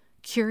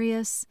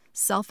 curious,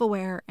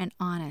 self-aware, and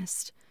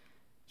honest,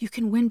 you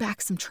can win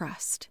back some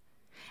trust.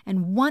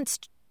 And once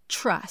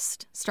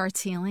trust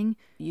starts healing,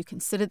 you can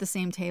sit at the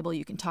same table,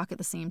 you can talk at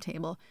the same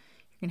table,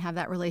 you can have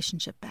that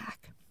relationship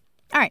back.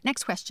 All right,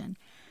 next question.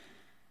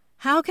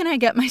 How can I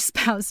get my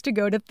spouse to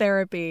go to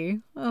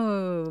therapy?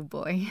 Oh,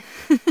 boy.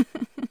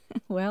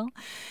 Well,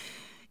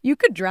 you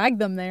could drag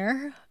them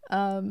there.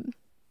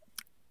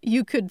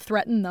 You could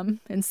threaten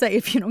them and say,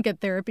 if you don't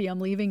get therapy, I'm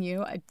leaving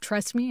you.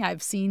 Trust me,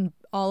 I've seen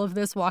all of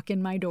this walk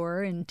in my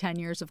door in 10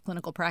 years of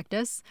clinical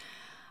practice.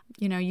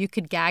 You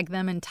could gag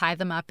them and tie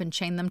them up and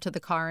chain them to the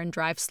car and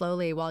drive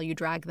slowly while you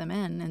drag them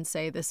in and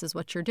say, this is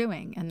what you're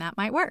doing. And that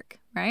might work,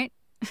 right?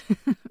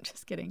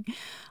 Just kidding,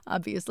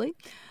 obviously.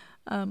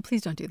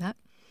 Please don't do that.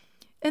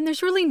 And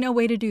there's really no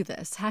way to do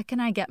this. How can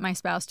I get my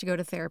spouse to go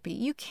to therapy?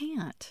 You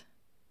can't.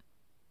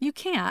 You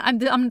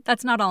can't.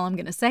 That's not all I'm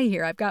going to say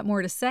here. I've got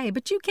more to say,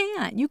 but you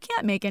can't. You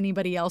can't make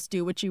anybody else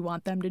do what you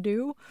want them to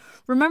do.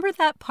 Remember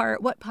that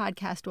part? What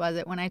podcast was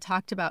it when I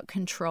talked about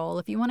control?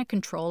 If you want to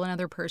control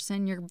another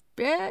person, you're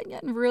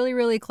getting really,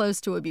 really close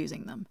to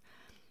abusing them.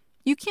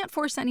 You can't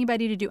force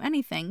anybody to do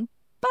anything,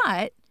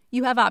 but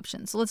you have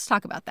options. So let's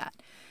talk about that.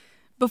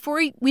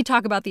 Before we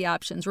talk about the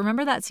options,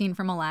 remember that scene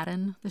from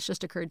Aladdin? This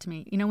just occurred to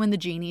me. When the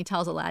genie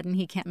tells Aladdin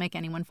he can't make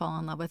anyone fall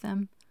in love with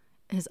him?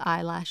 His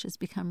eyelashes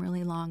become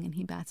really long and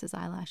he bats his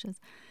eyelashes.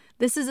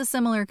 This is a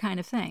similar kind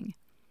of thing.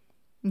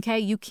 Okay?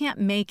 You can't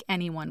make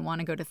anyone want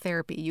to go to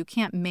therapy. You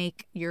can't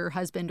make your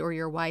husband or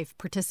your wife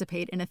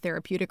participate in a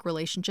therapeutic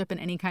relationship in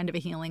any kind of a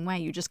healing way.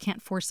 You just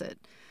can't force it.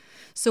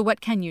 So what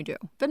can you do?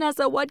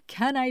 Vanessa, what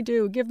can I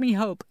do? Give me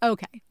hope.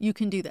 Okay, you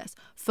can do this.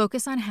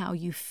 Focus on how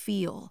you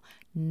feel,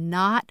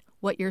 not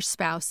what your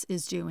spouse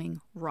is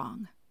doing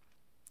wrong.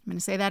 I'm going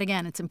to say that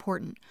again. It's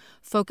important.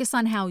 Focus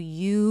on how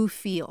you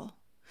feel.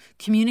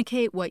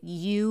 Communicate what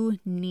you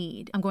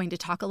need. I'm going to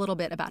talk a little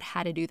bit about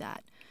how to do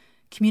that.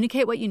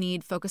 Communicate what you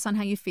need. Focus on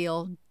how you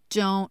feel.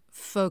 Don't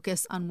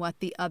focus on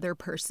what the other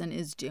person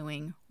is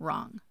doing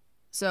wrong.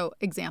 So,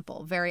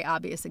 example, very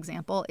obvious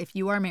example. If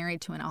you are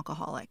married to an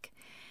alcoholic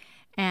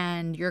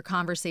and your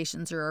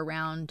conversations are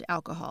around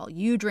alcohol,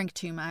 you drink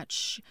too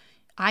much,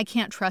 I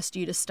can't trust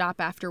you to stop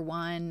after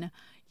one,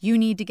 you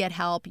need to get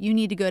help, you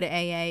need to go to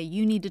AA,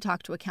 you need to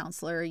talk to a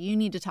counselor, you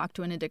need to talk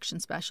to an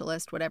addiction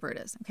specialist, whatever it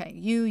is. Okay,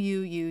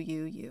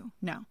 you.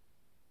 No,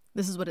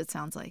 this is what it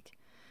sounds like.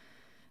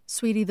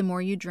 Sweetie, the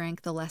more you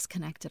drink, the less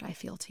connected I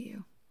feel to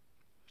you.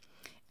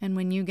 And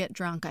when you get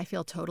drunk, I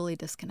feel totally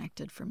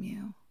disconnected from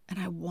you. And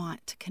I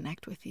want to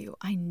connect with you.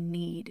 I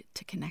need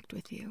to connect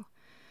with you.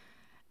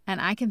 And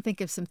I can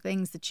think of some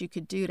things that you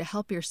could do to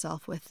help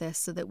yourself with this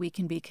so that we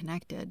can be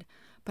connected.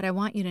 but I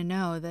want you to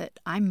know that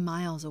I'm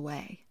miles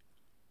away.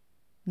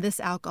 This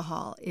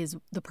alcohol is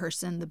the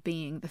person, the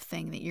being, the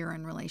thing that you're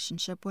in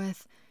relationship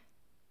with.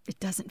 It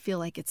doesn't feel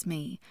like it's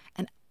me.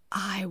 And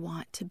I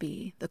want to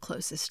be the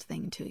closest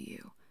thing to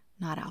you,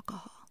 not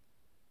alcohol.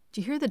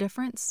 Do you hear the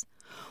difference?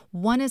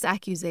 One is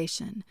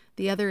accusation.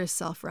 The other is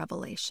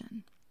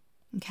self-revelation.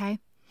 Okay?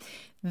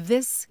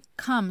 This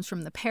comes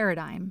from the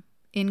paradigm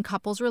in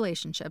couples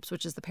relationships,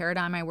 which is the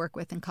paradigm I work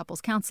with in couples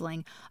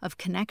counseling, of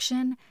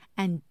connection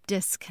and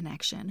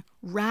disconnection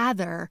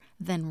rather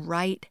than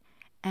right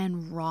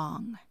and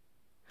wrong.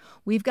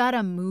 We've got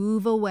to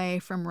move away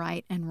from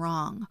right and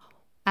wrong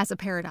as a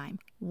paradigm.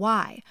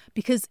 Why?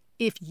 Because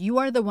if you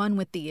are the one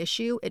with the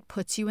issue, it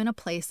puts you in a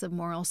place of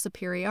moral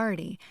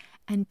superiority.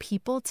 And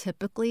people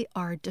typically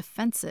are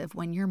defensive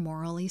when you're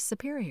morally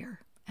superior.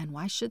 And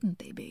why shouldn't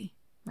they be?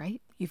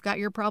 Right? You've got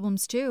your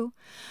problems too.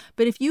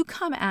 But if you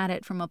come at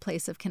it from a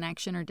place of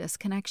connection or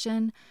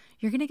disconnection,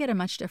 you're going to get a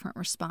much different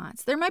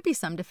response. There might be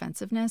some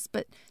defensiveness,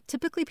 but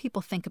typically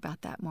people think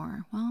about that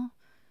more. Well,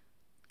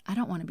 I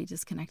don't want to be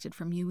disconnected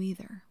from you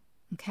either.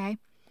 Okay?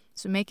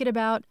 So make it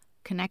about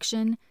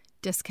connection,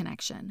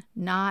 disconnection,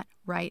 not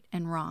right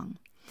and wrong.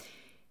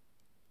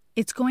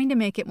 It's going to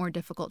make it more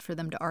difficult for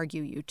them to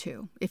argue you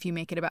too, if you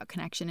make it about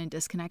connection and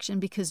disconnection,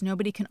 because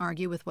nobody can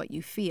argue with what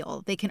you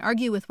feel. They can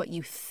argue with what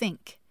you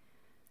think.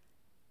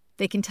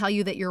 They can tell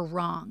you that you're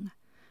wrong.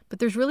 But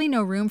there's really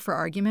no room for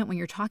argument when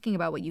you're talking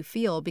about what you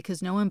feel,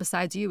 because no one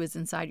besides you is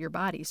inside your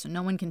body. So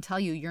no one can tell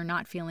you you're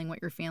not feeling what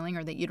you're feeling,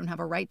 or that you don't have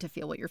a right to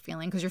feel what you're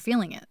feeling, because you're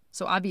feeling it.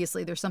 So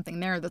obviously there's something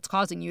there that's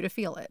causing you to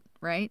feel it,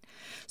 right?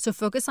 So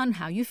focus on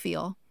how you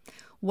feel,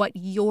 what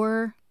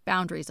your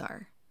boundaries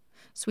are.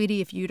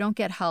 Sweetie, if you don't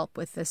get help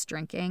with this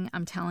drinking,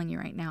 I'm telling you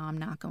right now, I'm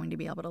not going to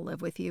be able to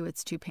live with you.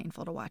 It's too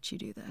painful to watch you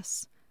do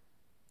this.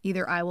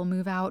 Either I will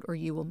move out or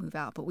you will move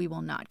out, but we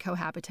will not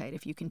cohabitate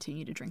if you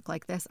continue to drink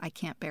like this. I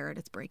can't bear it.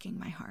 It's breaking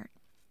my heart.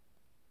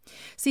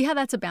 See how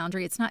that's a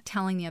boundary? It's not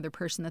telling the other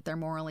person that they're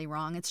morally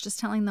wrong. It's just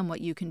telling them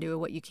what you can do,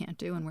 what you can't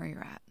do, and where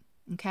you're at.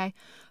 Okay?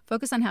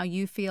 Focus on how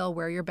you feel,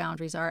 where your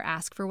boundaries are,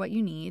 ask for what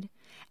you need,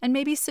 and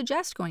maybe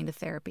suggest going to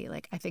therapy.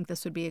 Like, I think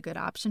this would be a good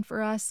option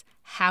for us.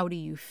 How do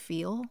you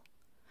feel?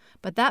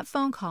 But that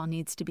phone call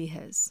needs to be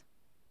his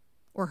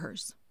or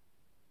hers.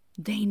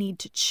 They need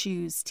to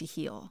choose to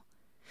heal.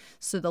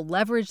 So the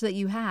leverage that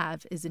you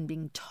have is in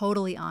being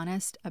totally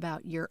honest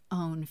about your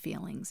own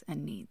feelings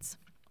and needs.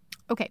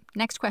 Okay,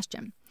 next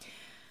question.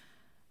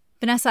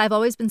 Vanessa, I've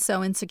always been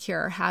so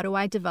insecure. How do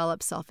I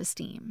develop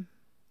self-esteem?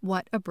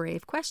 What a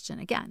brave question.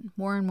 Again,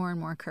 more and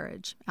more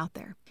courage out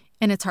there.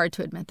 And it's hard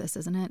to admit this,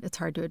 isn't it? It's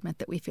hard to admit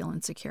that we feel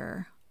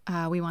insecure.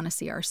 We want to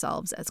see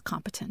ourselves as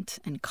competent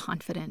and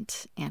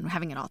confident and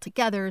having it all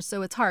together.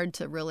 So it's hard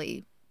to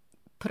really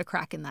put a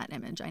crack in that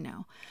image, I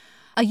know.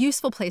 A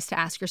useful place to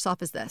ask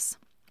yourself is this.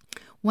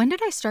 When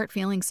did I start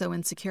feeling so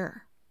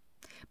insecure?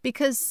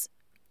 Because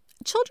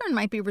children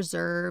might be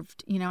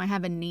reserved. You know, I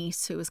have a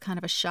niece who is kind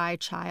of a shy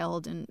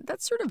child, and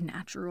that's sort of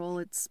natural.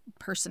 It's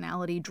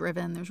personality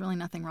driven. There's really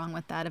nothing wrong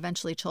with that.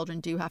 Eventually, children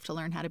do have to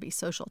learn how to be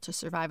social to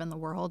survive in the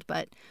world.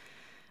 But,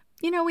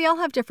 you know, we all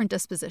have different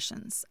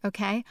dispositions,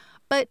 okay?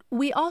 But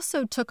we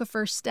also took a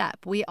first step.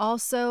 We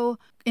also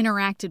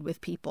interacted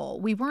with people.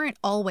 We weren't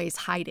always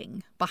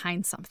hiding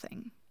behind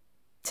something.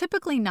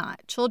 Typically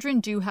not. Children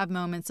do have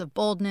moments of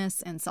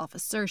boldness and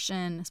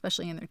self-assertion,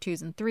 especially in their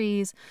 2s and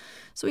 3s.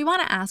 So we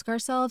want to ask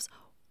ourselves,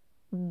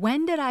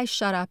 when did I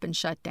shut up and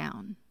shut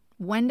down?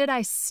 When did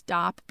I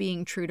stop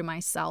being true to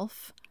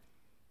myself?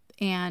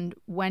 And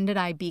when did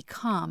I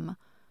become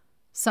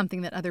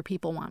something that other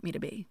people want me to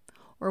be?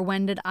 Or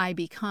when did I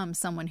become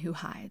someone who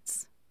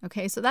hides?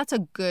 Okay, so that's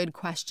a good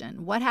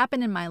question. What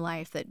happened in my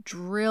life that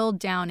drilled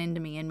down into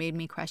me and made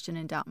me question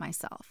and doubt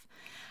myself?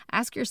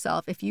 Ask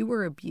yourself, if you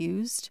were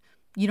abused,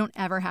 you don't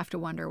ever have to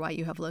wonder why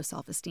you have low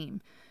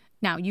self-esteem.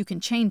 Now, you can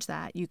change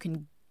that. You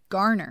can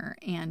garner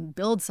and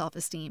build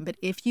self-esteem. But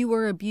if you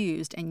were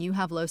abused and you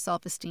have low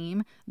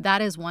self-esteem,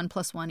 that is 1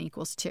 + 1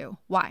 = 2.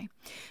 Why?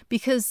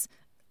 Because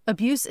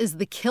abuse is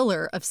the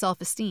killer of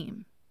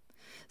self-esteem.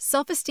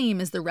 Self-esteem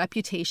is the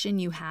reputation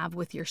you have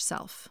with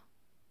yourself.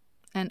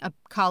 And a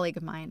colleague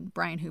of mine,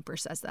 Brian Hooper,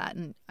 says that,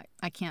 and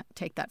I can't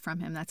take that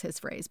from him. That's his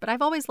phrase. But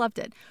I've always loved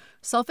it.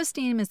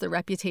 Self-esteem is the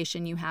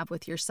reputation you have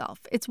with yourself.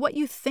 It's what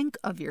you think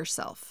of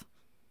yourself.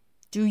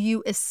 Do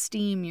you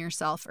esteem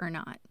yourself or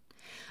not?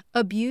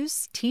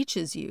 Abuse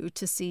teaches you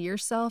to see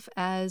yourself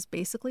as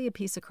basically a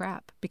piece of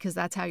crap because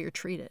that's how you're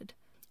treated.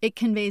 It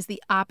conveys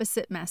the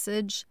opposite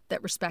message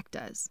that respect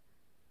does.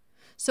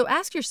 So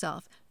ask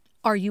yourself,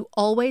 are you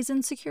always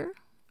insecure?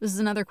 This is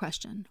another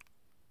question.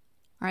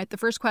 All right, the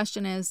first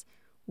question is,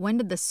 when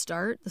did this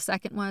start? The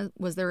second one,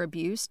 was there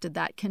abuse? Did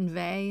that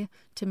convey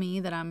to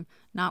me that I'm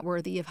not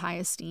worthy of high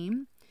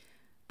esteem?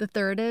 The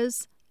third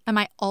is, am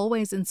I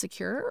always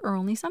insecure or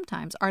only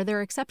sometimes? Are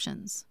there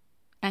exceptions?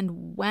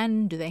 And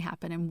when do they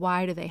happen and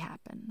why do they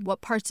happen?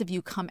 What parts of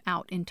you come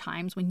out in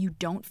times when you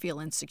don't feel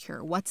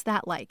insecure? What's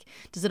that like?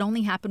 Does it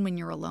only happen when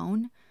you're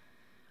alone?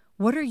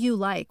 What are you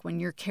like when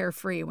you're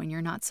carefree, when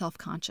you're not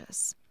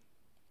self-conscious?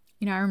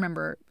 You know, I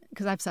remember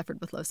because I've suffered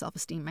with low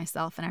self-esteem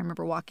myself. And I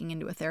remember walking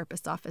into a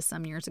therapist's office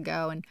some years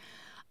ago, and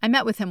I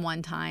met with him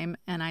one time,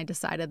 and I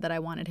decided that I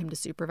wanted him to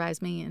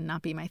supervise me and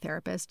not be my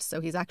therapist.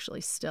 So he's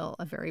actually still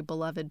a very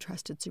beloved,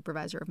 trusted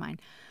supervisor of mine.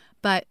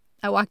 But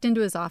I walked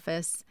into his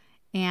office,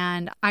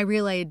 and I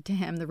relayed to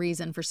him the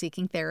reason for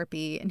seeking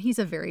therapy. And he's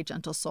a very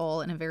gentle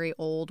soul and a very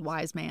old,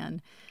 wise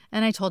man.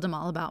 And I told him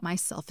all about my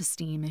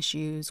self-esteem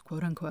issues,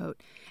 quote unquote.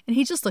 And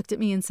he just looked at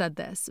me and said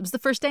this. It was the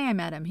first day I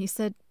met him. He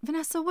said,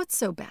 "Vanessa, what's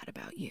so bad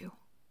about you?"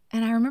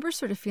 And I remember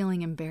sort of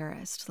feeling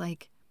embarrassed,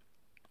 like,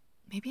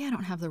 maybe I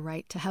don't have the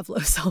right to have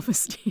low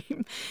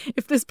self-esteem.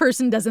 If this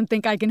person doesn't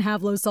think I can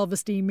have low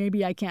self-esteem,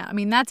 maybe I can't. I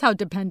mean, that's how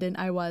dependent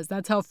I was.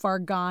 That's how far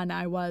gone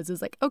I was.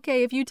 It's like,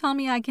 okay, if you tell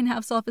me I can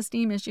have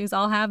self-esteem issues,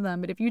 I'll have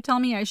them. But if you tell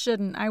me I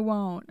shouldn't, I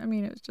won't. I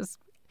mean, it was just,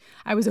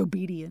 I was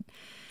obedient.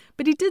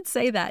 But he did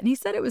say that, and he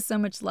said it with so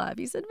much love.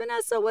 He said,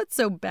 "Vanessa, what's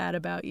so bad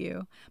about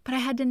you?" But I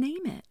had to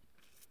name it.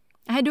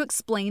 I had to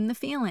explain the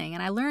feeling,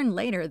 and I learned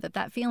later that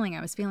that feeling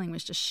I was feeling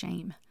was just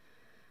shame.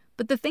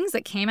 But the things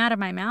that came out of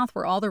my mouth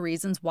were all the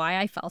reasons why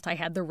I felt I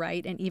had the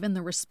right and even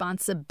the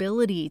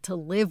responsibility to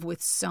live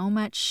with so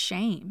much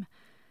shame.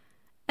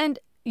 And,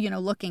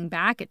 looking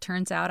back, it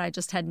turns out I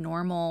just had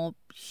normal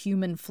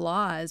human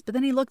flaws. But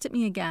then he looked at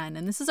me again,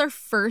 and this is our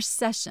first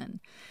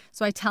session.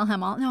 So I tell him,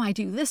 no, I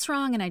do this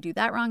wrong and I do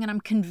that wrong. And I'm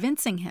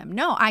convincing him,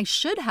 no, I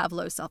should have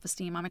low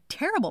self-esteem. I'm a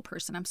terrible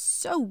person. I'm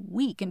so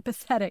weak and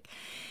pathetic.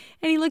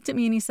 And he looked at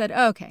me and he said,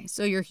 "Okay,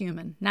 so you're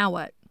human. Now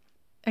what?"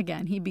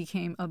 Again, he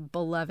became a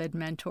beloved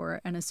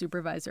mentor and a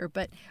supervisor,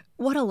 but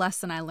what a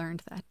lesson I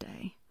learned that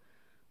day.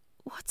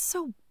 What's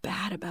so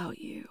bad about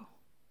you?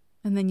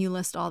 And then you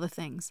list all the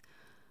things.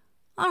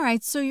 All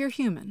right, so you're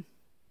human.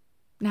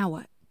 Now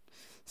what?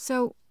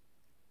 So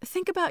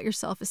think about your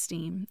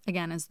self-esteem,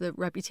 again, as the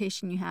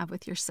reputation you have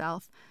with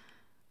yourself,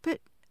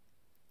 but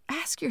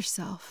ask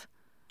yourself,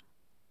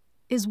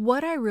 is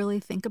what I really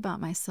think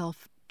about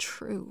myself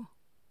true?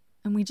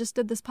 And we just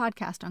did this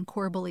podcast on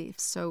core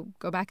beliefs, so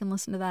go back and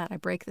listen to that. I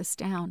break this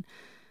down.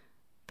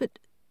 But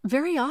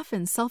very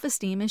often,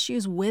 self-esteem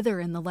issues wither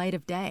in the light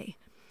of day.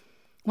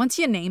 Once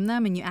you name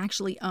them and you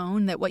actually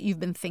own that what you've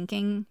been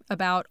thinking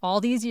about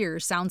all these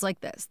years sounds like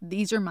this,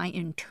 these are my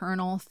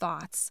internal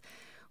thoughts,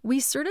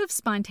 we sort of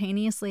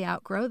spontaneously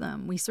outgrow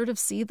them. We sort of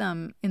see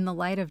them in the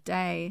light of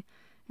day,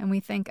 and we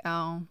think,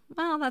 oh,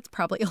 well, that's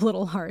probably a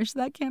little harsh.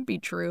 That can't be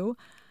true.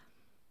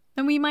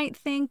 And we might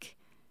think,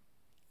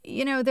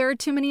 there are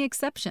too many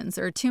exceptions.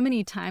 There are too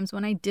many times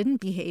when I didn't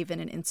behave in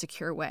an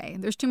insecure way.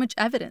 There's too much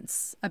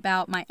evidence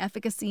about my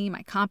efficacy,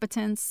 my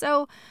competence.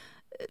 So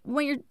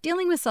when you're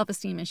dealing with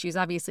self-esteem issues,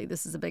 obviously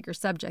this is a bigger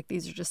subject.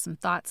 These are just some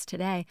thoughts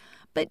today.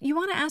 But you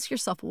want to ask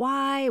yourself,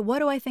 why? What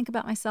do I think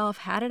about myself?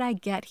 How did I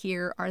get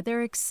here? Are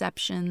there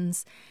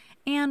exceptions?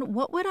 And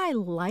what would I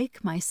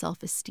like my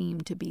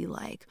self-esteem to be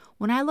like?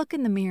 When I look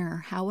in the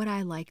mirror, how would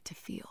I like to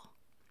feel?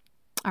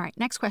 All right,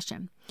 next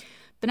question.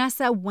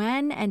 Vanessa,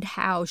 when and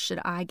how should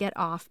I get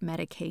off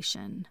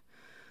medication?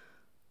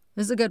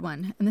 This is a good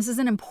one, and this is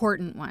an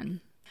important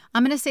one.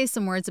 I'm going to say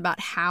some words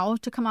about how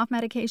to come off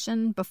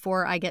medication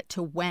before I get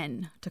to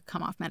when to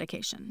come off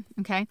medication,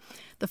 okay?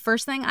 The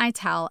first thing I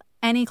tell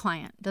any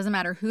client, doesn't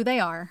matter who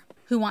they are,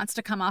 who wants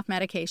to come off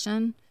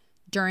medication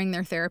during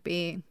their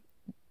therapy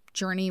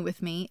journey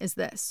with me is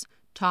this: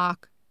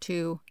 talk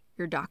to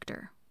your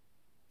doctor,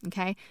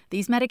 okay?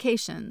 These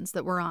medications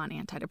that we're on,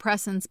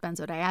 antidepressants,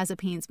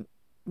 benzodiazepines,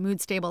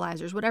 mood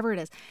stabilizers, whatever it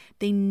is,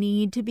 they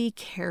need to be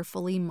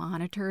carefully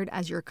monitored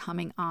as you're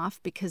coming off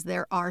because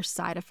there are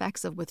side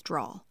effects of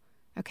withdrawal.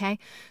 Okay?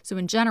 So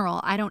in general,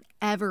 I don't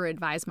ever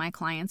advise my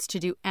clients to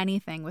do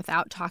anything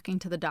without talking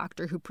to the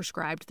doctor who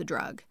prescribed the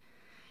drug.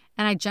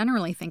 And I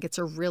generally think it's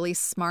a really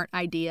smart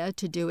idea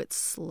to do it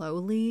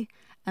slowly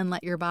and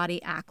let your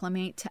body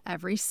acclimate to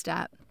every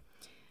step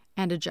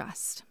and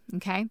adjust.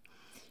 Okay?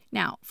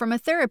 Now, from a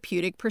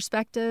therapeutic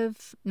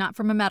perspective, not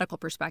from a medical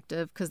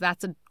perspective, because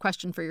that's a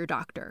question for your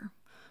doctor,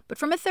 but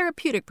from a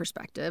therapeutic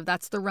perspective,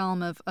 that's the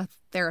realm of a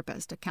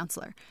therapist, a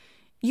counselor.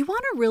 You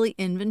want to really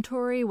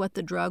inventory what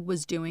the drug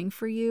was doing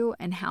for you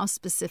and how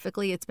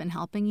specifically it's been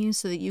helping you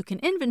so that you can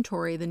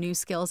inventory the new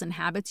skills and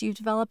habits you've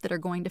developed that are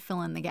going to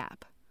fill in the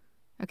gap.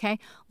 Okay?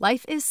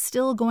 Life is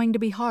still going to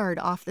be hard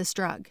off this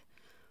drug.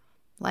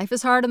 Life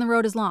is hard and the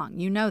road is long.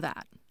 You know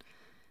that.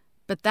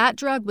 But that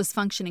drug was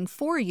functioning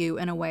for you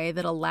in a way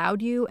that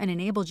allowed you and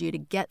enabled you to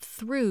get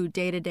through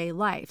day-to-day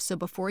life. So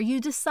before you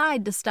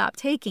decide to stop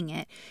taking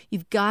it,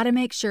 you've got to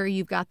make sure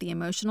you've got the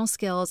emotional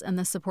skills and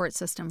the support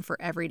system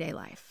for everyday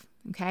life.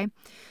 Okay?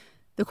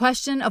 The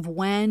question of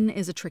when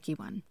is a tricky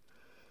one.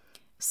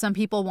 Some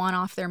people want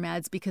off their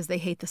meds because they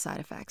hate the side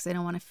effects. They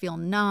don't want to feel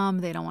numb.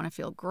 They don't want to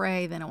feel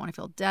gray. They don't want to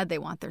feel dead. They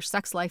want their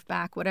sex life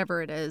back,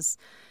 whatever it is.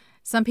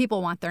 Some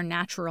people want their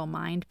natural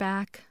mind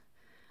back.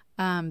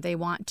 They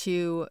want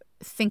to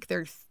think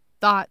their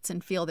thoughts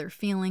and feel their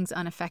feelings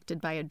unaffected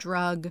by a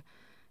drug.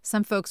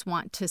 Some folks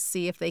want to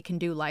see if they can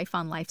do life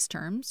on life's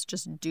terms,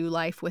 just do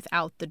life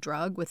without the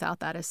drug, without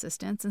that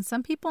assistance. And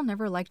some people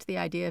never liked the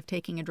idea of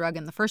taking a drug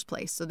in the first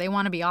place, so they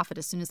want to be off it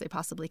as soon as they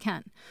possibly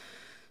can.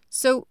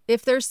 So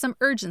if there's some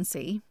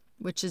urgency,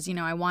 which is,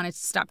 I wanted to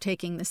stop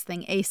taking this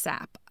thing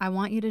ASAP, I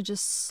want you to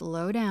just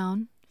slow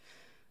down,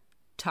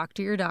 talk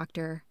to your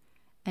doctor,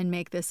 and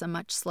make this a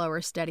much slower,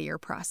 steadier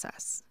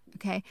process.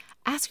 Okay?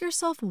 Ask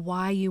yourself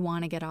why you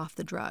want to get off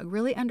the drug.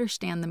 Really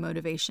understand the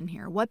motivation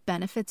here. What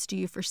benefits do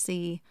you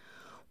foresee?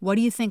 What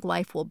do you think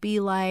life will be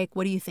like?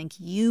 What do you think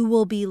you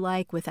will be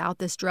like without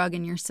this drug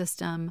in your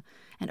system?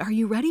 And are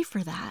you ready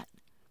for that?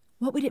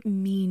 What would it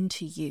mean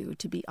to you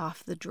to be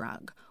off the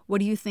drug? What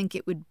do you think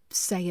it would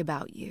say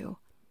about you?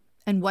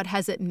 And what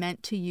has it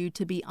meant to you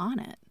to be on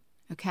it?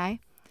 Okay?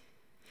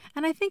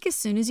 And I think as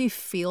soon as you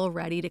feel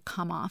ready to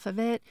come off of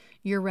it,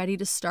 you're ready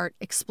to start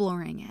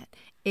exploring it.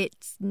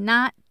 It's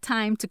not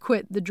time to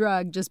quit the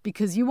drug just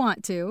because you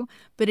want to,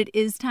 but it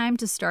is time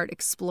to start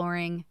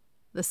exploring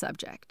the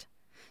subject.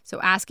 So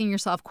asking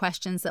yourself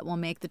questions that will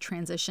make the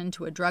transition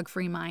to a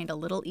drug-free mind a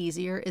little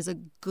easier is a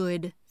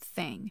good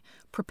thing.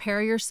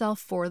 Prepare yourself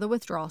for the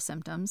withdrawal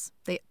symptoms.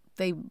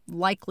 They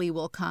likely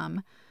will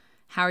come.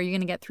 How are you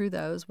going to get through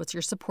those? What's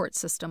your support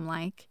system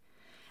like?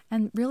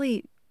 And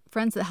really,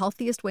 friends, the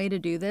healthiest way to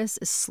do this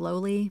is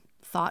slowly,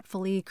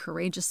 thoughtfully,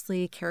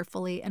 courageously,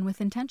 carefully, and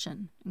with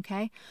intention,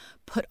 okay?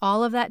 Put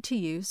all of that to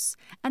use,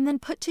 and then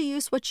put to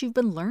use what you've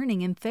been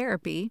learning in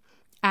therapy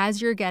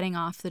as you're getting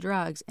off the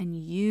drugs, and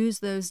use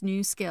those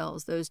new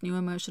skills, those new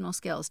emotional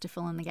skills to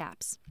fill in the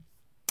gaps.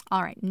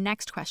 All right,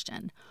 next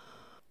question.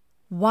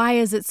 Why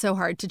is it so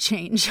hard to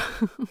change?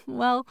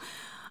 Well,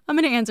 I'm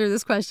going to answer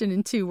this question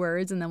in 2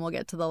 words, and then we'll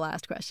get to the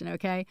last question,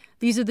 okay?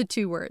 These are the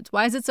 2 words.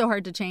 Why is it so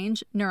hard to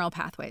change? Neural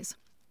pathways.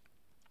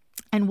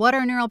 And what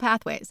are neural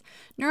pathways?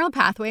 Neural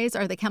pathways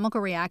are the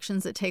chemical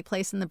reactions that take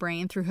place in the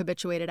brain through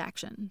habituated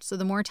action. So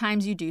the more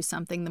times you do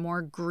something, the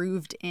more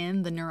grooved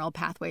in the neural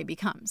pathway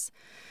becomes.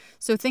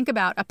 So think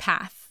about a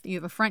path. You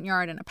have a front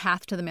yard and a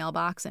path to the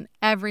mailbox, and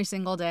every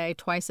single day,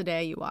 twice a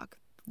day, you walk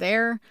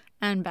there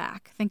and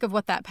back. Think of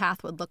what that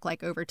path would look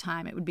like over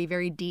time. It would be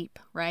very deep,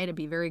 right? It'd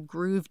be very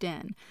grooved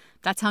in.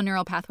 That's how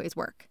neural pathways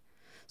work.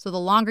 So the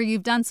longer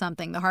you've done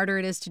something, the harder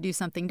it is to do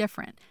something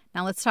different.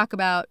 Now let's talk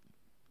about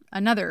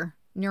another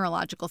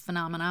neurological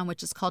phenomenon,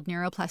 which is called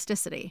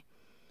neuroplasticity.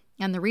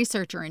 And the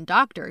researcher and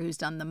doctor who's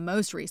done the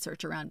most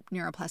research around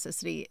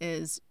neuroplasticity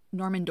is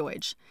Norman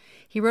Doidge.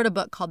 He wrote a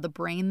book called The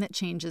Brain That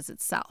Changes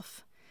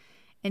Itself.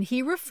 And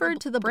he referred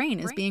to the brain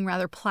as being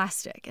rather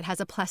plastic. It has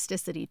a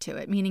plasticity to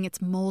it, meaning it's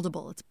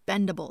moldable, it's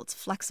bendable, it's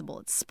flexible,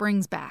 it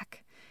springs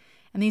back.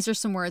 And these are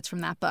some words from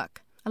that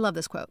book. I love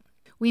this quote.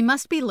 We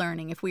must be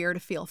learning if we are to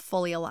feel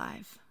fully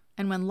alive.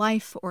 And when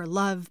life or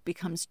love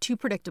becomes too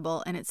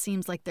predictable and it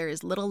seems like there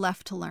is little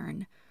left to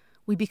learn,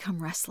 we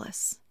become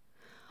restless.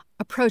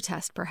 A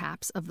protest,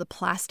 perhaps, of the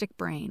plastic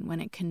brain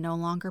when it can no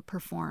longer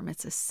perform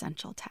its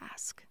essential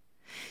task.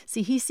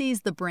 See, he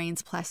sees the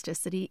brain's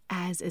plasticity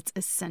as its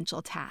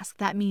essential task.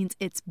 That means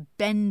its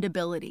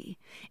bendability,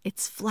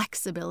 its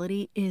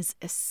flexibility is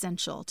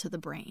essential to the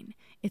brain.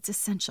 It's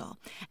essential.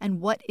 And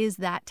what is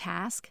that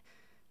task?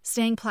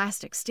 Staying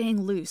plastic,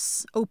 staying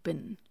loose,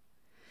 open.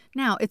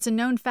 Now, it's a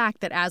known fact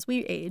that as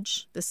we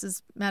age, this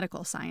is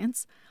medical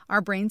science,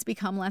 our brains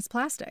become less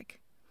plastic.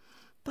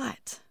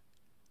 But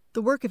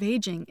the work of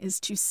aging is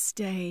to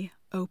stay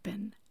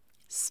open,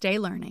 stay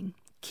learning,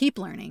 keep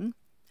learning.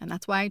 And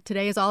that's why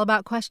today is all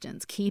about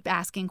questions. Keep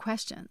asking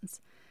questions.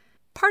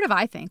 Part of,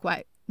 I think,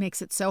 what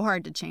makes it so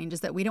hard to change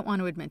is that we don't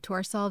want to admit to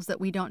ourselves that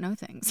we don't know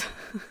things.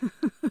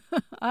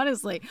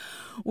 Honestly,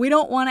 we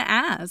don't want to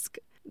ask.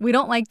 We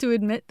don't like to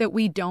admit that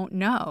we don't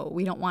know.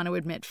 We don't want to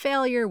admit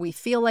failure. We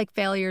feel like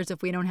failures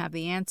if we don't have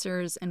the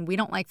answers. And we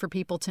don't like for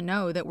people to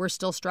know that we're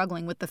still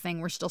struggling with the thing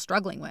we're still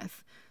struggling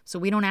with. So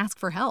we don't ask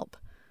for help.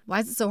 Why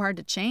is it so hard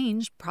to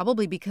change?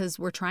 Probably because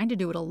we're trying to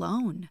do it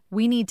alone.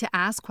 We need to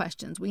ask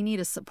questions. We need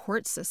a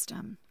support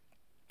system.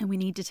 And we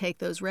need to take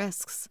those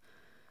risks.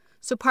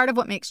 So part of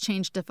what makes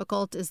change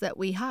difficult is that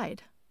we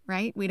hide,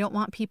 right? We don't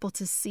want people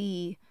to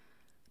see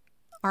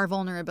our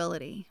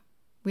vulnerability.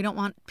 We don't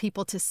want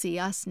people to see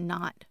us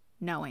not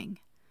knowing.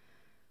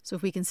 So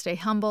if we can stay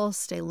humble,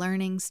 stay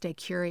learning, stay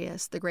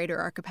curious, the greater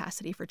our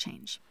capacity for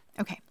change.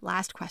 Okay,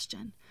 last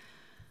question.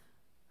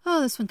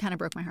 Oh, this one kind of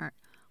broke my heart.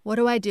 What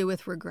do I do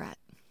with regret?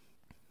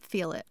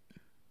 Feel it.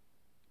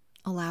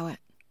 Allow it.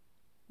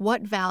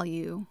 What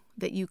value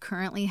that you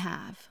currently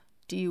have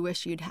do you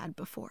wish you'd had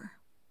before?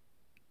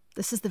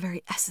 This is the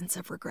very essence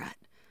of regret.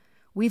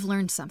 We've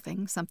learned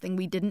something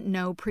we didn't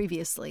know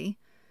previously.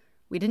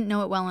 We didn't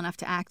know it well enough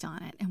to act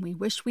on it, and we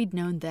wish we'd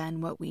known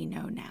then what we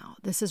know now.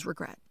 This is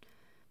regret.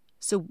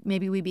 So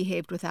maybe we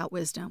behaved without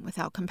wisdom,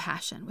 without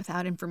compassion,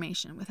 without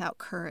information, without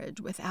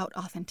courage, without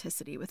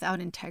authenticity,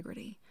 without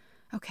integrity.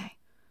 Okay.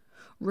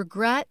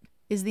 Regret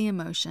is the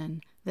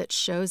emotion that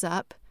shows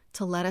up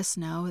to let us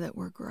know that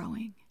we're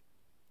growing.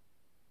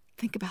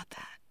 Think about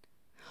that.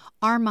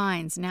 Our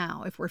minds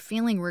now, if we're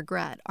feeling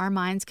regret, our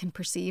minds can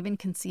perceive and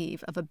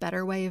conceive of a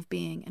better way of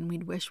being, and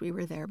we'd wish we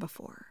were there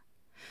before.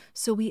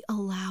 So we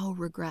allow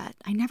regret.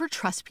 I never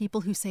trust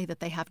people who say that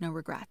they have no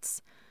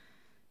regrets.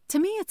 To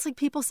me, it's like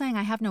people saying,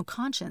 I have no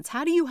conscience.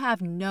 How do you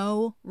have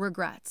no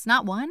regrets?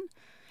 Not one?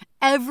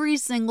 Every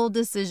single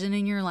decision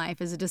in your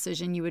life is a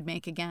decision you would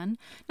make again.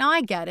 Now,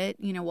 I get it.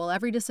 Well,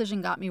 every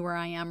decision got me where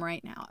I am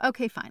right now.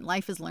 Okay, fine.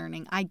 Life is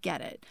learning. I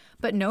get it.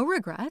 But no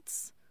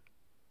regrets.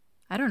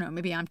 I don't know,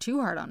 maybe I'm too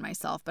hard on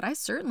myself, but I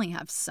certainly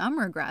have some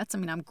regrets.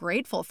 I'm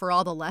grateful for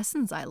all the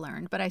lessons I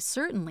learned, but I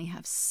certainly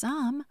have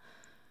some.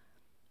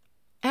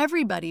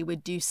 Everybody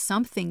would do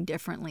something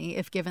differently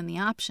if given the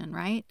option,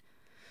 right?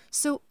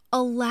 So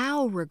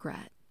allow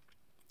regret.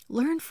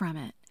 Learn from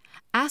it.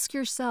 Ask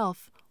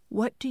yourself,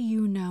 what do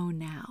you know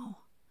now?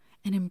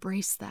 And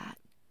embrace that.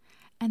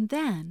 And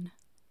then,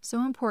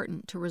 so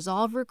important, to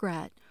resolve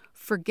regret,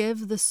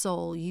 forgive the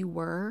soul you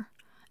were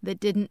that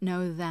didn't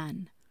know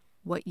then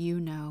what you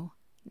know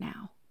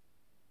now.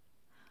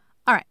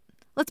 All right,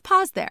 let's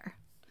pause there.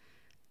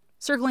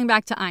 Circling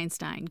back to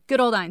Einstein, good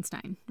old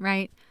Einstein,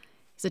 right?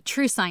 He's a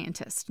true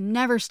scientist,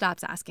 never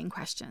stops asking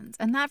questions.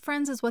 And that,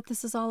 friends, is what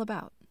this is all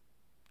about.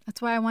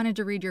 That's why I wanted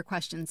to read your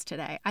questions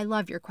today. I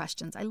love your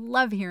questions. I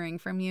love hearing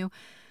from you.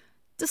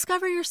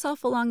 Discover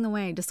yourself along the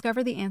way.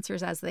 Discover the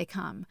answers as they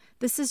come.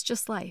 This is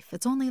just life.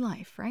 It's only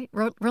life, right?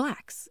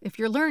 Relax. If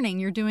you're learning,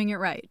 you're doing it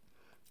right.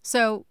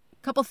 So,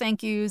 a couple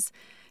thank yous.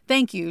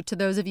 Thank you to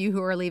those of you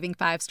who are leaving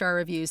 5-star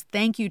reviews.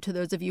 Thank you to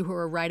those of you who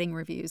are writing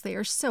reviews. They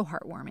are so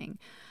heartwarming.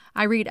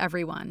 I read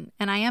everyone,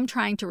 and I am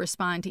trying to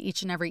respond to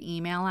each and every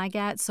email I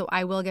get, so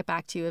I will get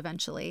back to you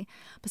eventually.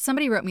 But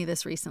somebody wrote me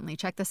this recently.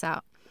 Check this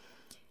out.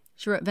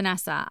 She wrote,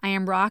 Vanessa, I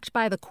am rocked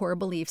by the Core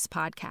Beliefs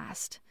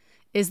podcast.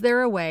 Is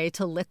there a way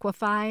to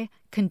liquefy,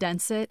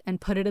 condense it,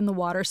 and put it in the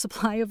water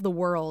supply of the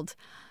world?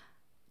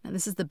 Now,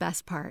 this is the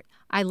best part.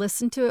 I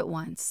listened to it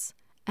once,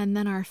 and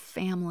then our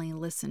family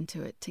listened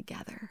to it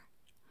together.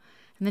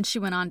 And then she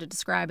went on to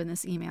describe in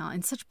this email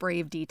in such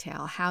brave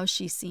detail how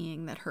she's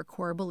seeing that her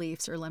core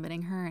beliefs are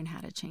limiting her and how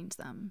to change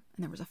them.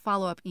 And there was a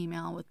follow-up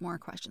email with more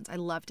questions. I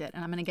loved it,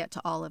 and I'm going to get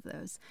to all of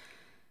those.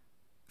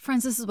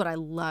 Friends, this is what I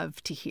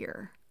love to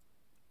hear.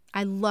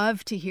 I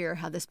love to hear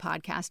how this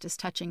podcast is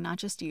touching not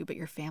just you, but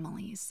your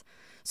families.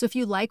 So if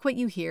you like what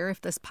you hear,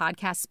 if this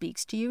podcast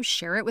speaks to you,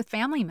 share it with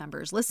family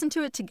members. Listen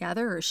to it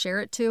together or share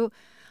it to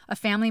a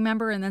family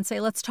member and then say,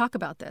 let's talk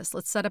about this.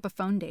 Let's set up a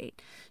phone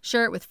date.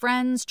 Share it with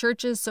friends,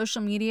 churches,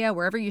 social media,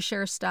 wherever you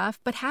share stuff,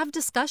 but have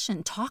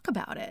discussion. Talk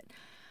about it.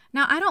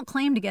 Now, I don't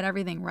claim to get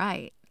everything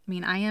right.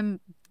 I am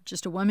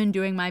just a woman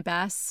doing my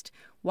best,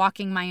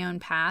 walking my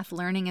own path,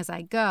 learning as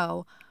I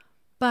go.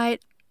 But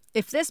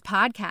if this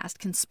podcast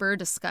can spur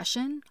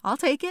discussion, I'll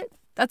take it.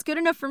 That's good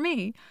enough for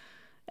me.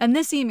 And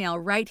this email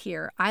right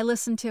here, I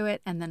listened to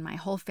it and then my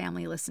whole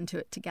family listened to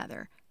it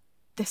together.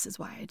 This is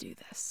why I do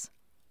this.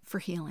 For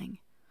healing,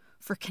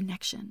 for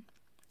connection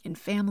in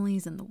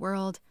families, in the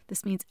world.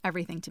 This means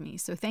everything to me.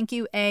 So thank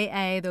you,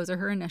 AA. Those are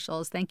her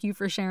initials. Thank you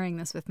for sharing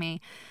this with me.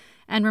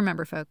 And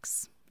remember,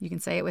 folks, you can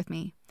say it with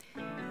me.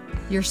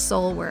 Your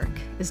soul work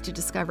is to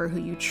discover who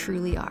you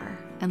truly are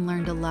and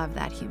learn to love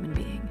that human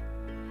being.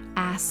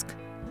 Ask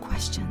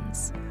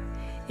questions.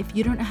 If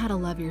you don't know how to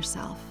love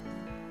yourself,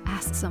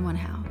 ask someone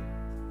how.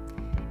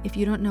 If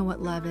you don't know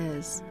what love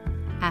is,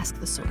 ask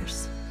the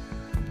source.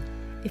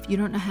 If you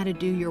don't know how to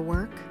do your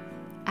work,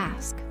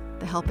 ask.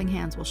 The helping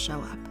hands will show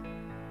up.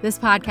 This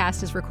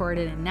podcast is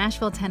recorded in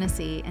Nashville,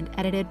 Tennessee, and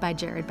edited by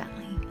Jared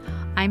Bentley.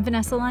 I'm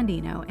Vanessa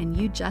Londino, and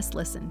you just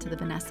listened to the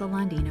Vanessa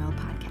Londino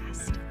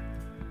podcast.